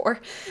looking for.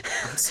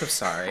 I'm so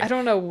sorry. I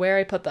don't know where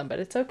I put them, but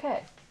it's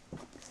okay.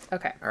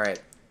 Okay. All right.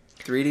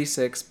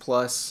 3d6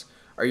 plus...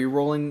 Are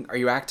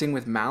you acting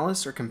with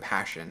malice or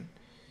compassion?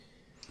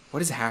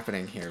 What is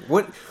happening here?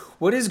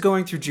 What is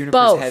going through Juniper's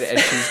Both. head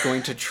as she's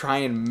going to try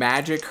and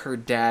magic her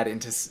dad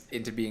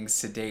into being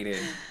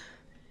sedated?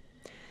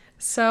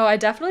 So I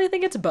definitely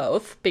think it's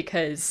both,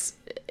 because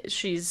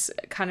she's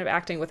kind of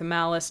acting with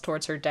malice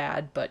towards her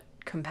dad, but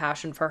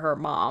compassion for her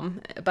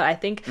mom. But I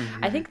think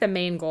the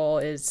main goal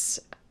is,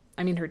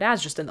 I mean, her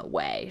dad's just in the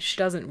way. She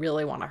doesn't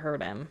really want to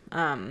hurt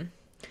him.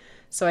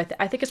 So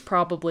I think it's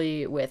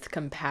probably with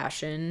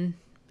compassion,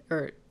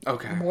 or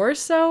more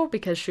so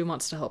because she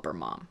wants to help her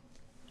mom.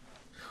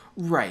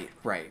 Right.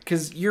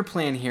 Because your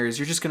plan here is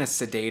you're just going to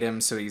sedate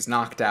him so he's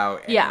knocked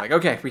out. And Yeah. you're like,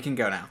 okay, we can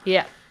go now.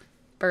 Yeah,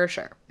 for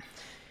sure.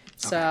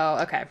 So,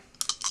 okay.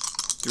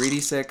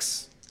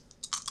 3d6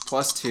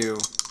 plus 2.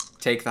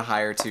 Take the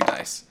higher 2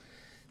 dice.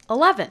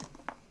 11.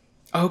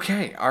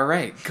 Okay. All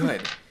right.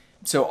 Good.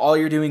 So all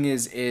you're doing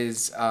is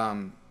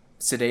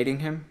sedating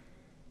him?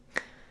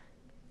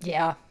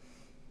 Yeah.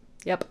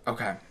 Yep.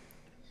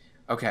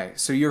 Okay.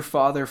 So your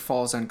father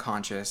falls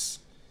unconscious.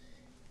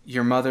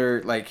 Your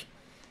mother, like,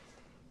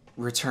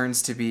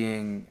 returns to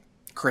being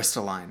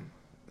crystalline.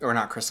 Or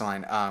not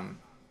crystalline,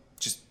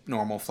 just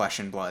normal flesh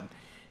and blood.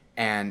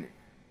 And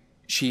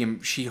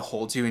she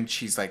holds you and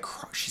she's like,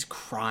 she's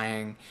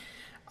crying.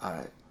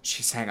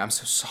 She's saying, I'm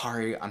so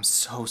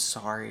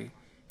sorry.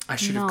 I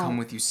should have come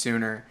with you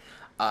sooner.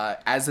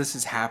 As this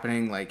is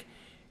happening, like,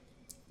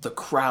 the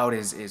crowd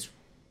is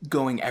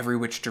going every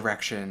which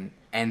direction,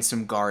 and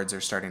some guards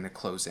are starting to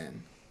close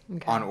in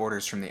on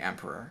orders from the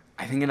Emperor.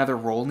 I think another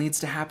roll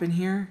needs to happen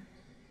here.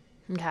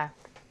 Okay.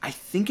 I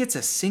think it's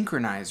a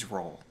synchronized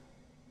roll.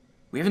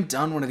 We haven't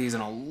done one of these in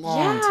a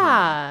long time.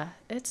 Yeah,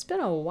 it's been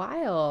a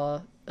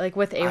while. Like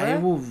with Aira?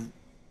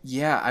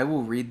 I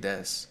will read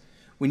this.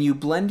 When you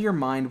blend your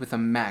mind with a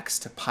mex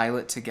to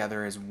pilot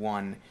together as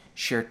one,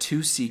 share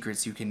 2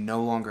 secrets you can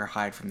no longer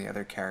hide from the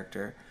other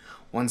character.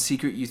 One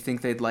secret you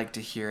think they'd like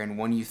to hear, and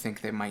one you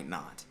think they might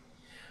not.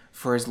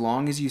 For as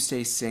long as you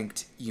stay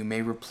synced, you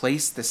may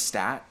replace the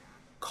stat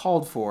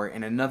called for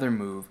in another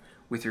move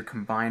with your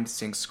combined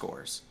sync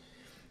scores.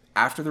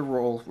 After the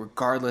roll,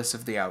 regardless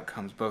of the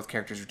outcomes, both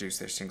characters reduce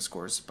their sync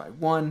scores by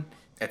 1,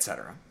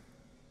 etc.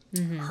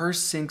 Her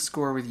sync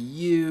score with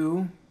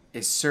you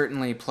is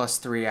certainly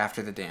 +3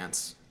 after the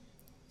dance.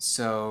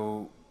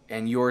 So,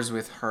 and yours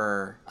with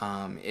her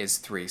is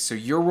 3. So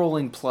you're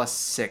rolling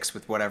 +6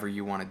 with whatever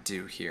you want to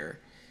do here.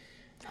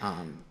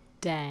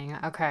 Dang,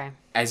 okay.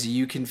 As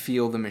you can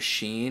feel the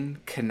machine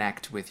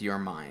connect with your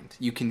mind.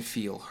 You can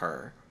feel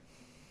her.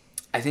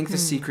 I think the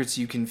secrets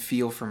you can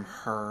feel from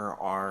her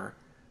are,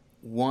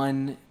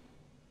 1,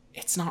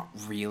 it's not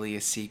really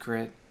a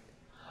secret,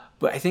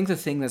 but I think the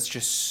thing that's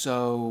just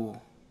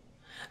so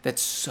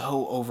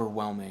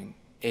overwhelming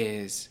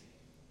is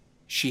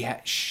she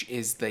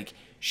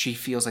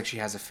feels like she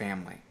has a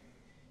family.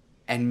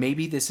 And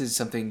maybe this is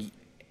something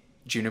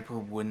Juniper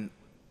wouldn't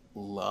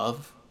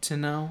love to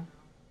know,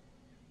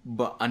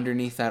 but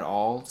underneath that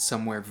all,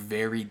 somewhere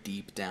very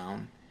deep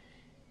down,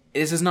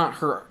 this is not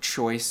her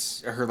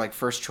choice, or her like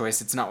first choice.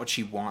 It's not what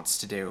she wants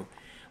to do,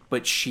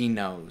 but she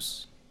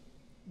knows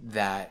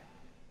that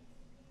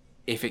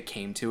if it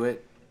came to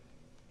it,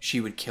 she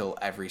would kill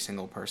every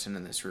single person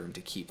in this room to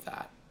keep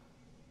that.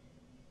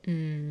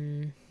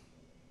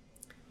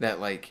 That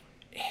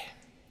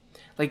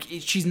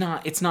she's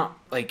not, it's not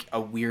like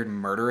a weird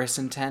murderous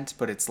intent,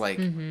 but it's like,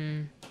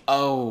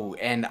 oh,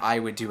 and I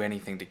would do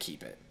anything to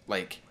keep it.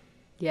 Like,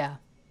 yeah.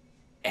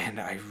 And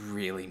I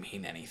really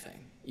mean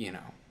anything, you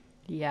know?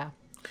 Yeah.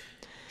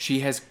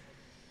 She has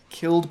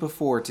killed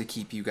before to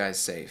keep you guys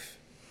safe.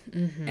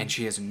 And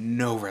she has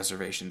no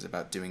reservations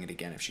about doing it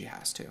again if she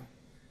has to.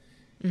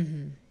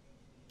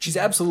 She's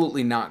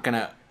absolutely not going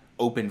to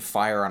open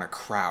fire on a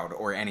crowd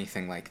or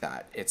anything like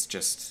that. It's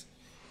just,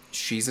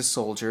 she's a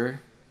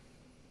soldier.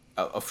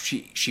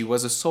 She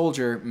was a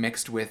soldier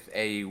mixed with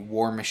a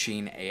war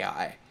machine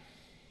AI.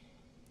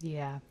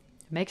 Yeah. It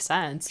makes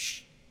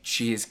sense.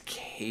 She is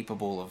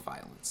capable of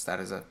violence. That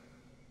is a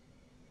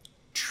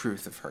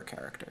truth of her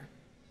character.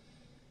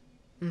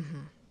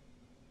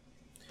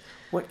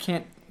 What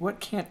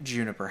can't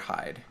Juniper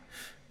hide?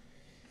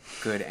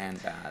 Good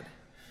and bad.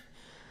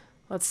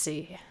 Let's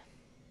see.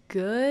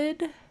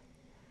 Good.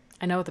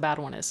 I know what the bad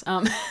one is.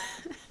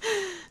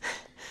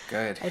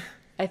 Good.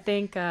 I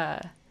think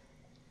the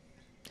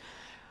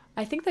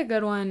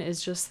good one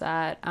is just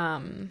that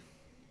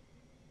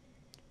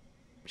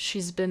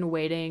she's been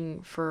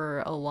waiting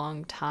for a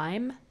long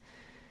time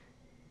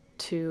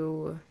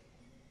to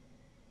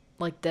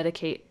like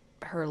dedicate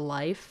her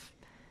life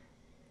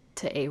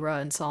to Aira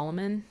and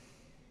Solomon,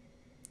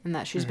 and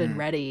that she's been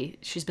ready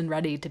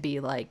to be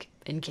like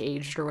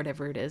engaged or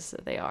whatever it is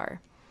that they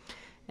are,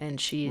 and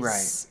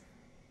she's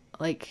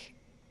like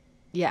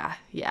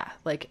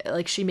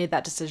like she made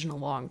that decision a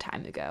long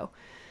time ago.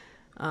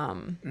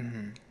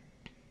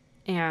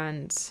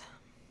 And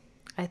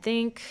I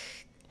think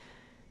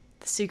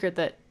the secret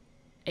that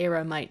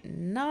Aira might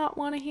not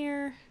want to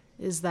hear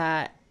is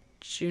that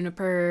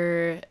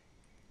Juniper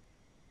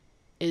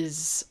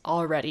is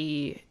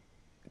already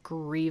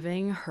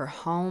grieving her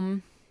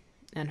home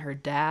and her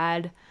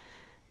dad,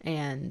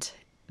 and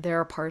there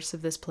are parts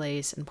of this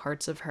place and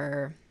parts of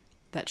her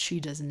that she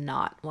does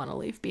not want to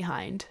leave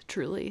behind,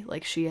 truly.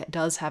 Like, she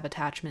does have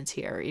attachments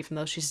here, even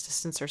though she's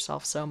distanced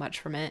herself so much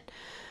from it.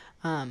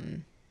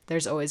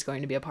 There's always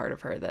going to be a part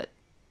of her that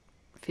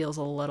feels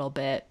a little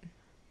bit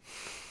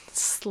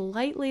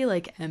slightly,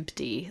 like,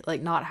 empty,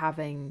 like not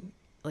having,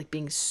 like,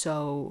 being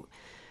so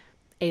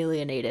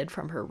alienated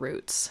from her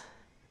roots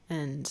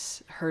and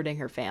hurting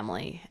her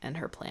family and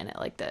her planet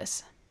like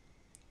this.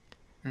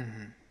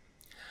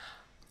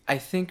 I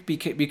think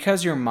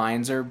because your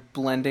minds are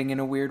blending in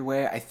a weird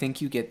way, I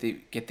think you get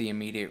the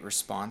immediate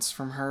response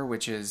from her,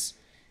 which is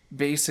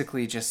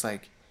basically just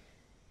like,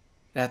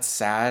 that's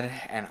sad,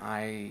 and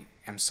I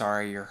am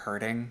sorry you're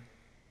hurting,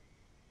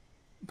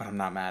 but I'm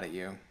not mad at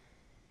you.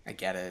 I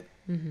get it.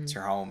 It's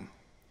your home.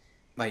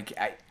 Like,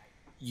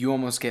 you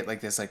almost get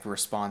like this like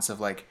response of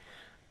like,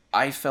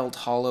 I felt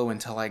hollow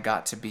until I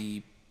got to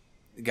be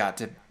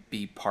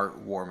part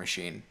War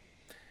Machine,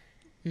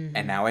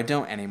 and now I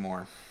don't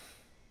anymore.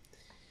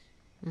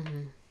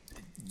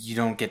 You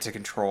don't get to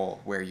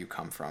control where you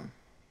come from,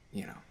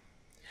 you know.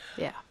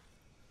 Yeah.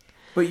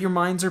 But your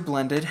minds are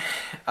blended.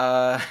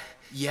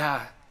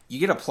 Yeah, you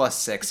get a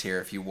 +6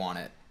 here if you want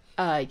it.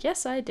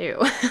 Yes, I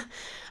do.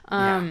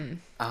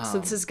 So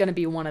this is going to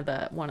be one of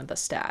the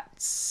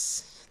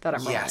stats that I'm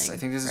rolling. Yes, I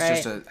think this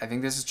is right? I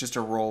think this is just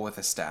a roll with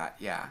a stat.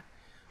 Yeah.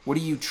 What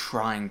are you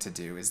trying to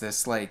do? Is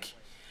this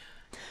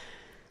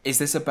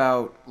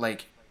about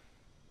like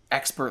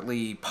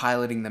expertly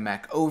piloting the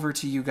mech over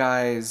to you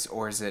guys,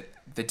 or is it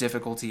the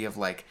difficulty of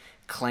like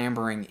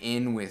clambering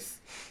in with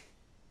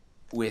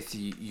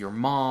your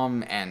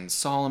mom and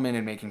Solomon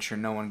and making sure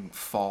no one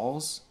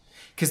falls?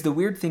 Because the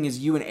weird thing is,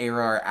 you and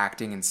Aira are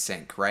acting in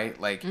sync, right?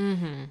 Like,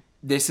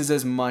 this is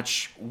as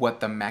much what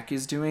the mech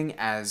is doing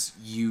as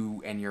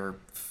you and your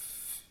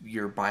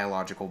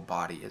biological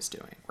body is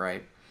doing,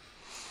 right?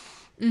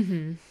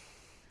 Like,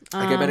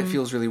 I bet it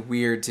feels really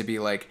weird to be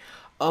like,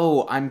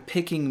 oh, I'm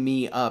picking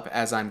me up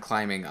as I'm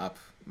climbing up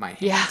my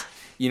hand. Yeah.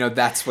 You know,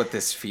 that's what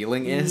this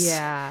feeling is.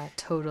 Yeah,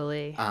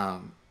 totally.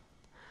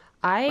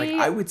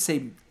 I would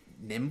say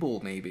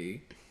nimble,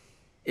 maybe,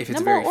 if it's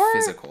Nimble very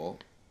physical.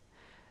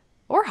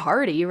 Or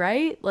hardy,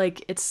 right?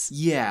 Like, it's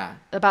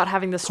about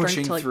having the strength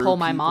Pushing to like through pull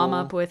my mom people.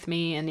 up with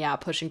me,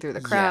 and pushing through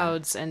the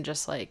crowds, and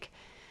just like,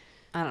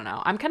 I don't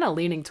know. I'm kind of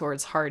leaning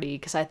towards hardy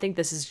because I think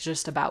this is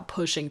just about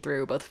pushing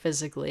through both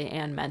physically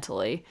and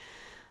mentally.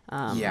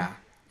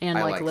 And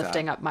I like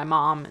lifting up my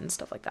mom and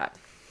stuff like that.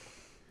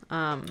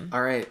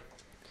 All right.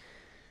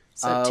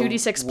 So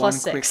 2d6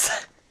 plus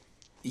 6.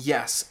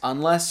 Yes,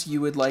 unless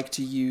you would like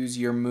to use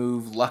your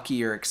move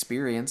Lucky or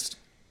Experienced.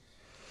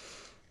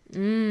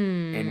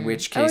 In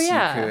which case you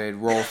could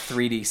roll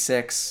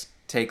 3d6,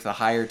 take the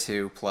higher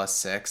 2 plus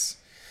 6.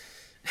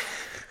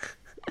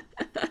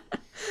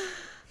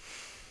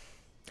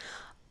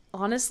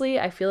 Honestly,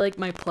 I feel like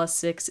my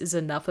 +6 is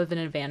enough of an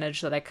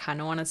advantage that I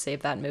kind of want to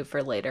save that move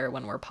for later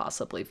when we're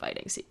possibly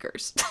fighting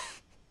Seekers.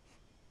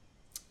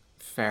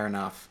 Fair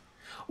enough.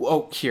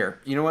 Oh, here.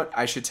 You know what?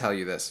 I should tell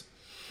you this.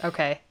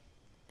 Okay.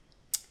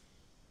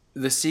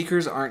 The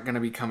Seekers aren't going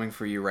to be coming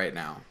for you right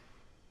now.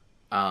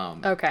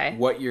 Okay.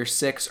 What your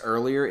 6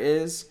 earlier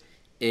is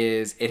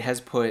it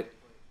has put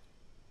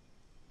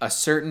a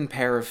certain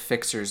pair of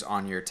fixers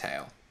on your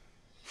tail.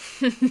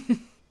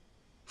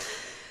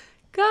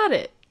 Got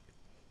it.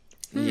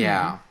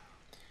 Yeah.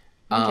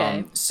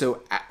 Okay.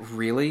 So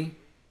really,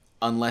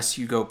 unless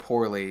you go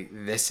poorly,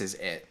 this is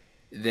it.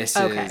 This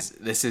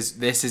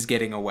is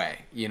getting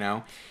away, you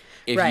know?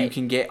 If you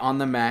can get on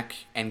the mech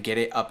and get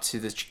it up to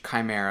the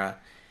Chimera,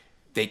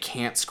 they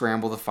can't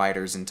scramble the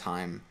fighters in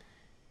time.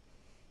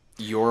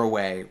 You're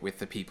away with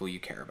the people you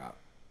care about.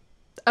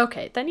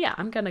 Okay, then yeah,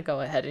 I'm going to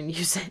go ahead and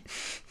use it.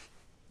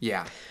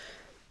 Yeah.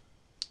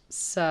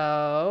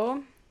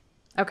 So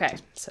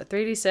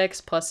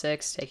 3d6 plus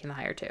 6, taking the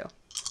higher 2.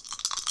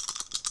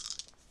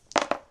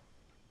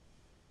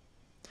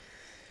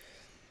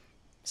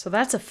 So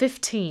that's a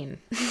 15.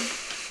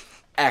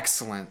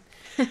 Excellent.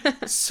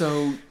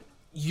 So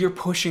you're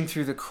pushing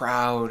through the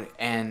crowd,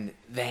 and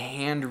the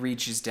hand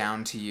reaches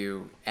down to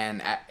you,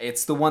 and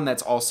it's the one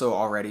that's also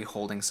already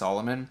holding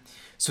Solomon.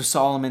 So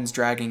Solomon's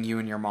dragging you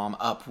and your mom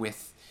up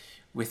with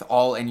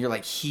all, and you're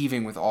like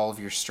heaving with all of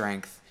your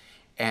strength,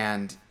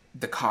 and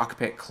the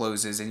cockpit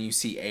closes, and you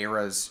see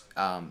Aira's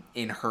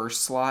in her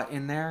slot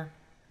in there,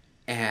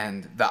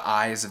 and the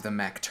eyes of the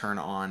mech turn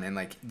on, and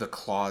like the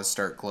claws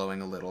start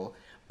glowing a little.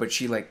 But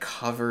she like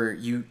cover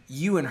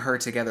you and her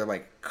together,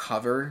 like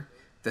cover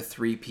the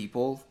 3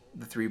 people,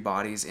 the 3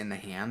 bodies in the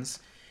hands,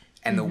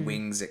 and the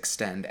wings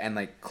extend, and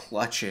like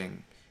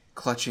clutching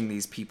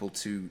these people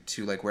to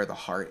like where the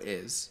heart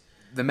is.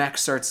 The mech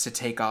starts to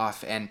take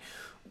off, and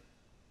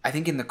I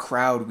think in the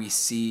crowd we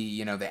see,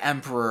 you know, the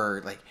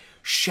Emperor like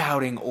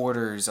shouting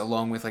orders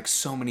along with like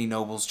so many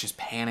nobles just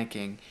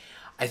panicking.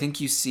 I think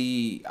you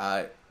see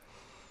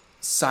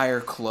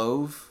Sire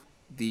Clove,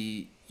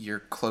 your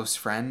close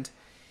friend,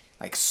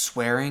 like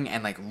swearing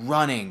and like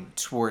running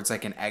towards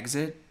like an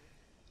exit.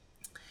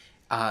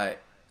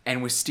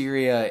 And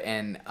Wisteria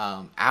and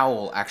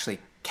Owl actually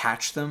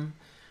catch them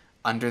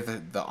under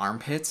the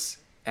armpits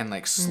and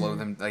like slow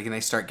them, like, and they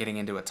start getting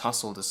into a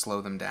tussle to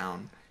slow them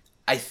down.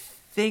 I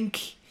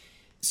think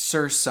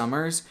Sir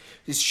Summers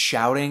is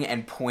shouting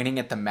and pointing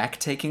at the mech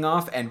taking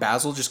off, and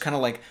Basil just kind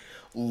of like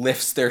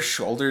lifts their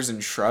shoulders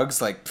and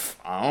shrugs like,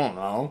 I don't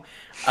know.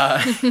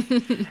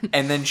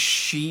 And then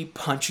she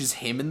punches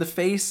him in the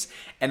face,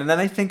 and then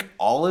I think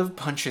Olive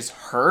punches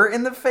her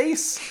in the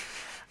face.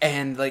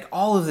 And like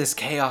all of this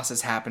chaos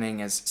is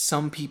happening as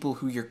some people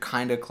who you're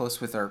kind of close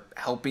with are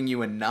helping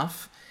you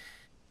enough.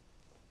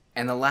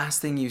 And the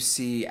last thing you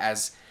see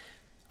as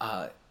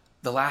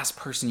the last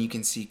person you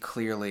can see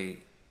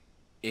clearly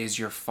is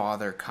your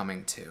father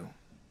coming to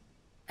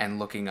and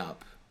looking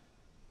up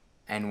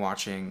and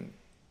watching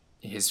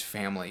his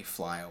family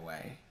fly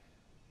away.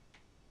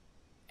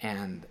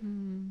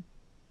 And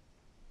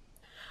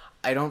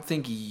I don't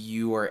think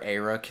you or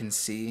Aira can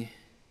see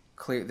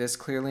this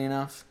clearly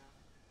enough.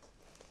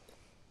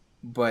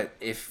 But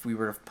if we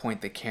were to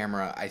point the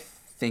camera, I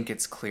think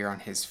it's clear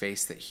on his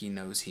face that he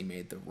knows he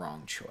made the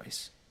wrong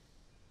choice.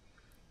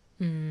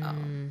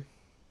 And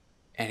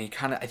I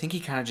think he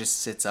kind of just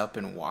sits up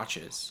and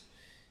watches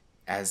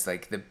as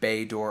like the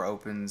bay door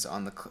opens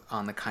on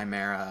the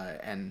Chimera,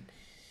 and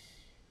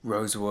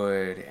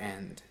Rosewood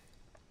and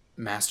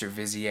Master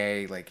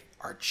Vizier like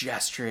are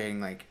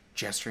gesturing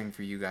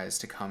for you guys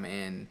to come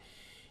in,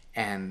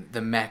 and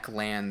the mech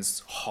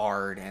lands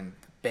hard and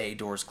the bay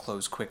doors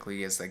close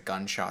quickly as the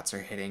gunshots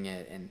are hitting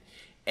it, and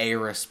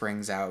Aira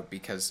springs out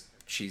because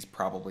she's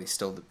probably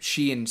still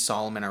she and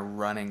Solomon are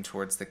running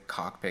towards the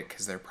cockpit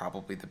because they're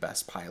probably the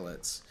best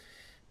pilots,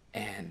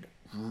 and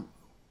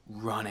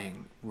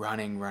running,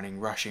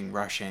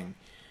 rushing,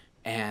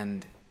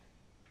 and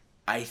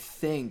I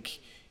think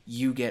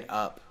you get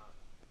up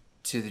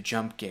to the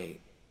jump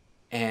gate,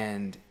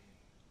 and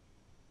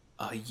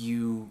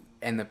you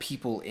and the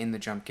people in the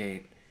jump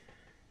gate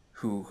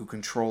who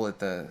control it,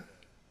 the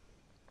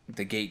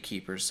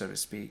gatekeepers, so to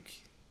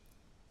speak,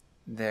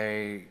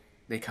 they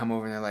come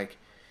over and they're like,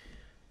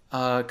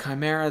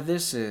 Chimera,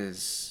 this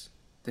is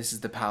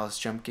the palace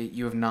jump gate.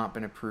 You have not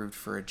been approved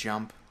for a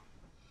jump,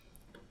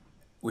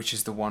 which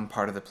is the one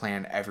part of the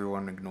plan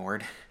everyone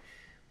ignored,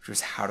 which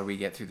was how do we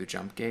get through the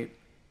jump gate?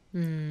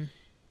 And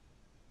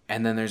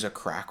then there's a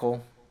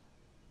crackle.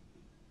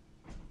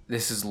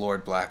 This is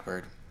Lord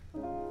Blackbird.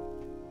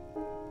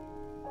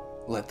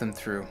 Let them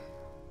through.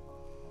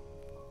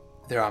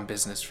 They're on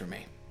business for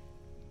me.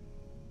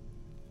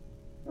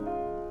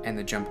 And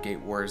the jump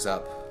gate whirs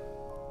up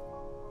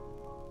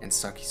and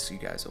sucks you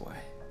guys away.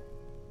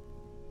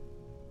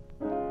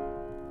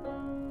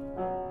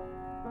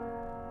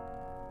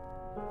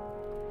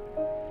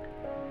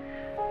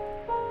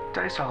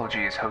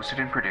 Diceology is hosted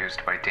and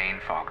produced by Dane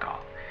Fogdahl.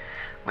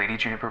 Lady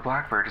Juniper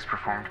Blackbird is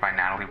performed by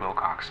Natalie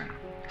Wilcoxon.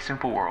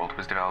 Simple World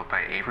was developed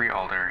by Avery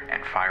Alder,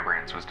 and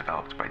Firebrands was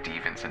developed by D.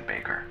 Vincent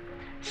Baker.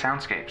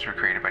 Soundscapes were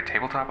created by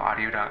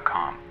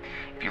tabletopaudio.com.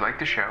 If you like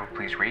the show,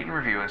 please rate and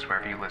review us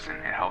wherever you listen.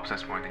 It helps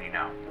us more than you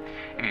know.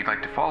 If you'd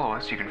like to follow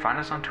us, you can find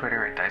us on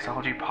Twitter at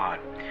DiceologyPod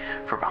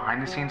for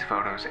behind-the-scenes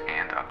photos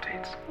and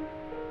updates.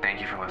 Thank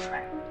you for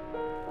listening.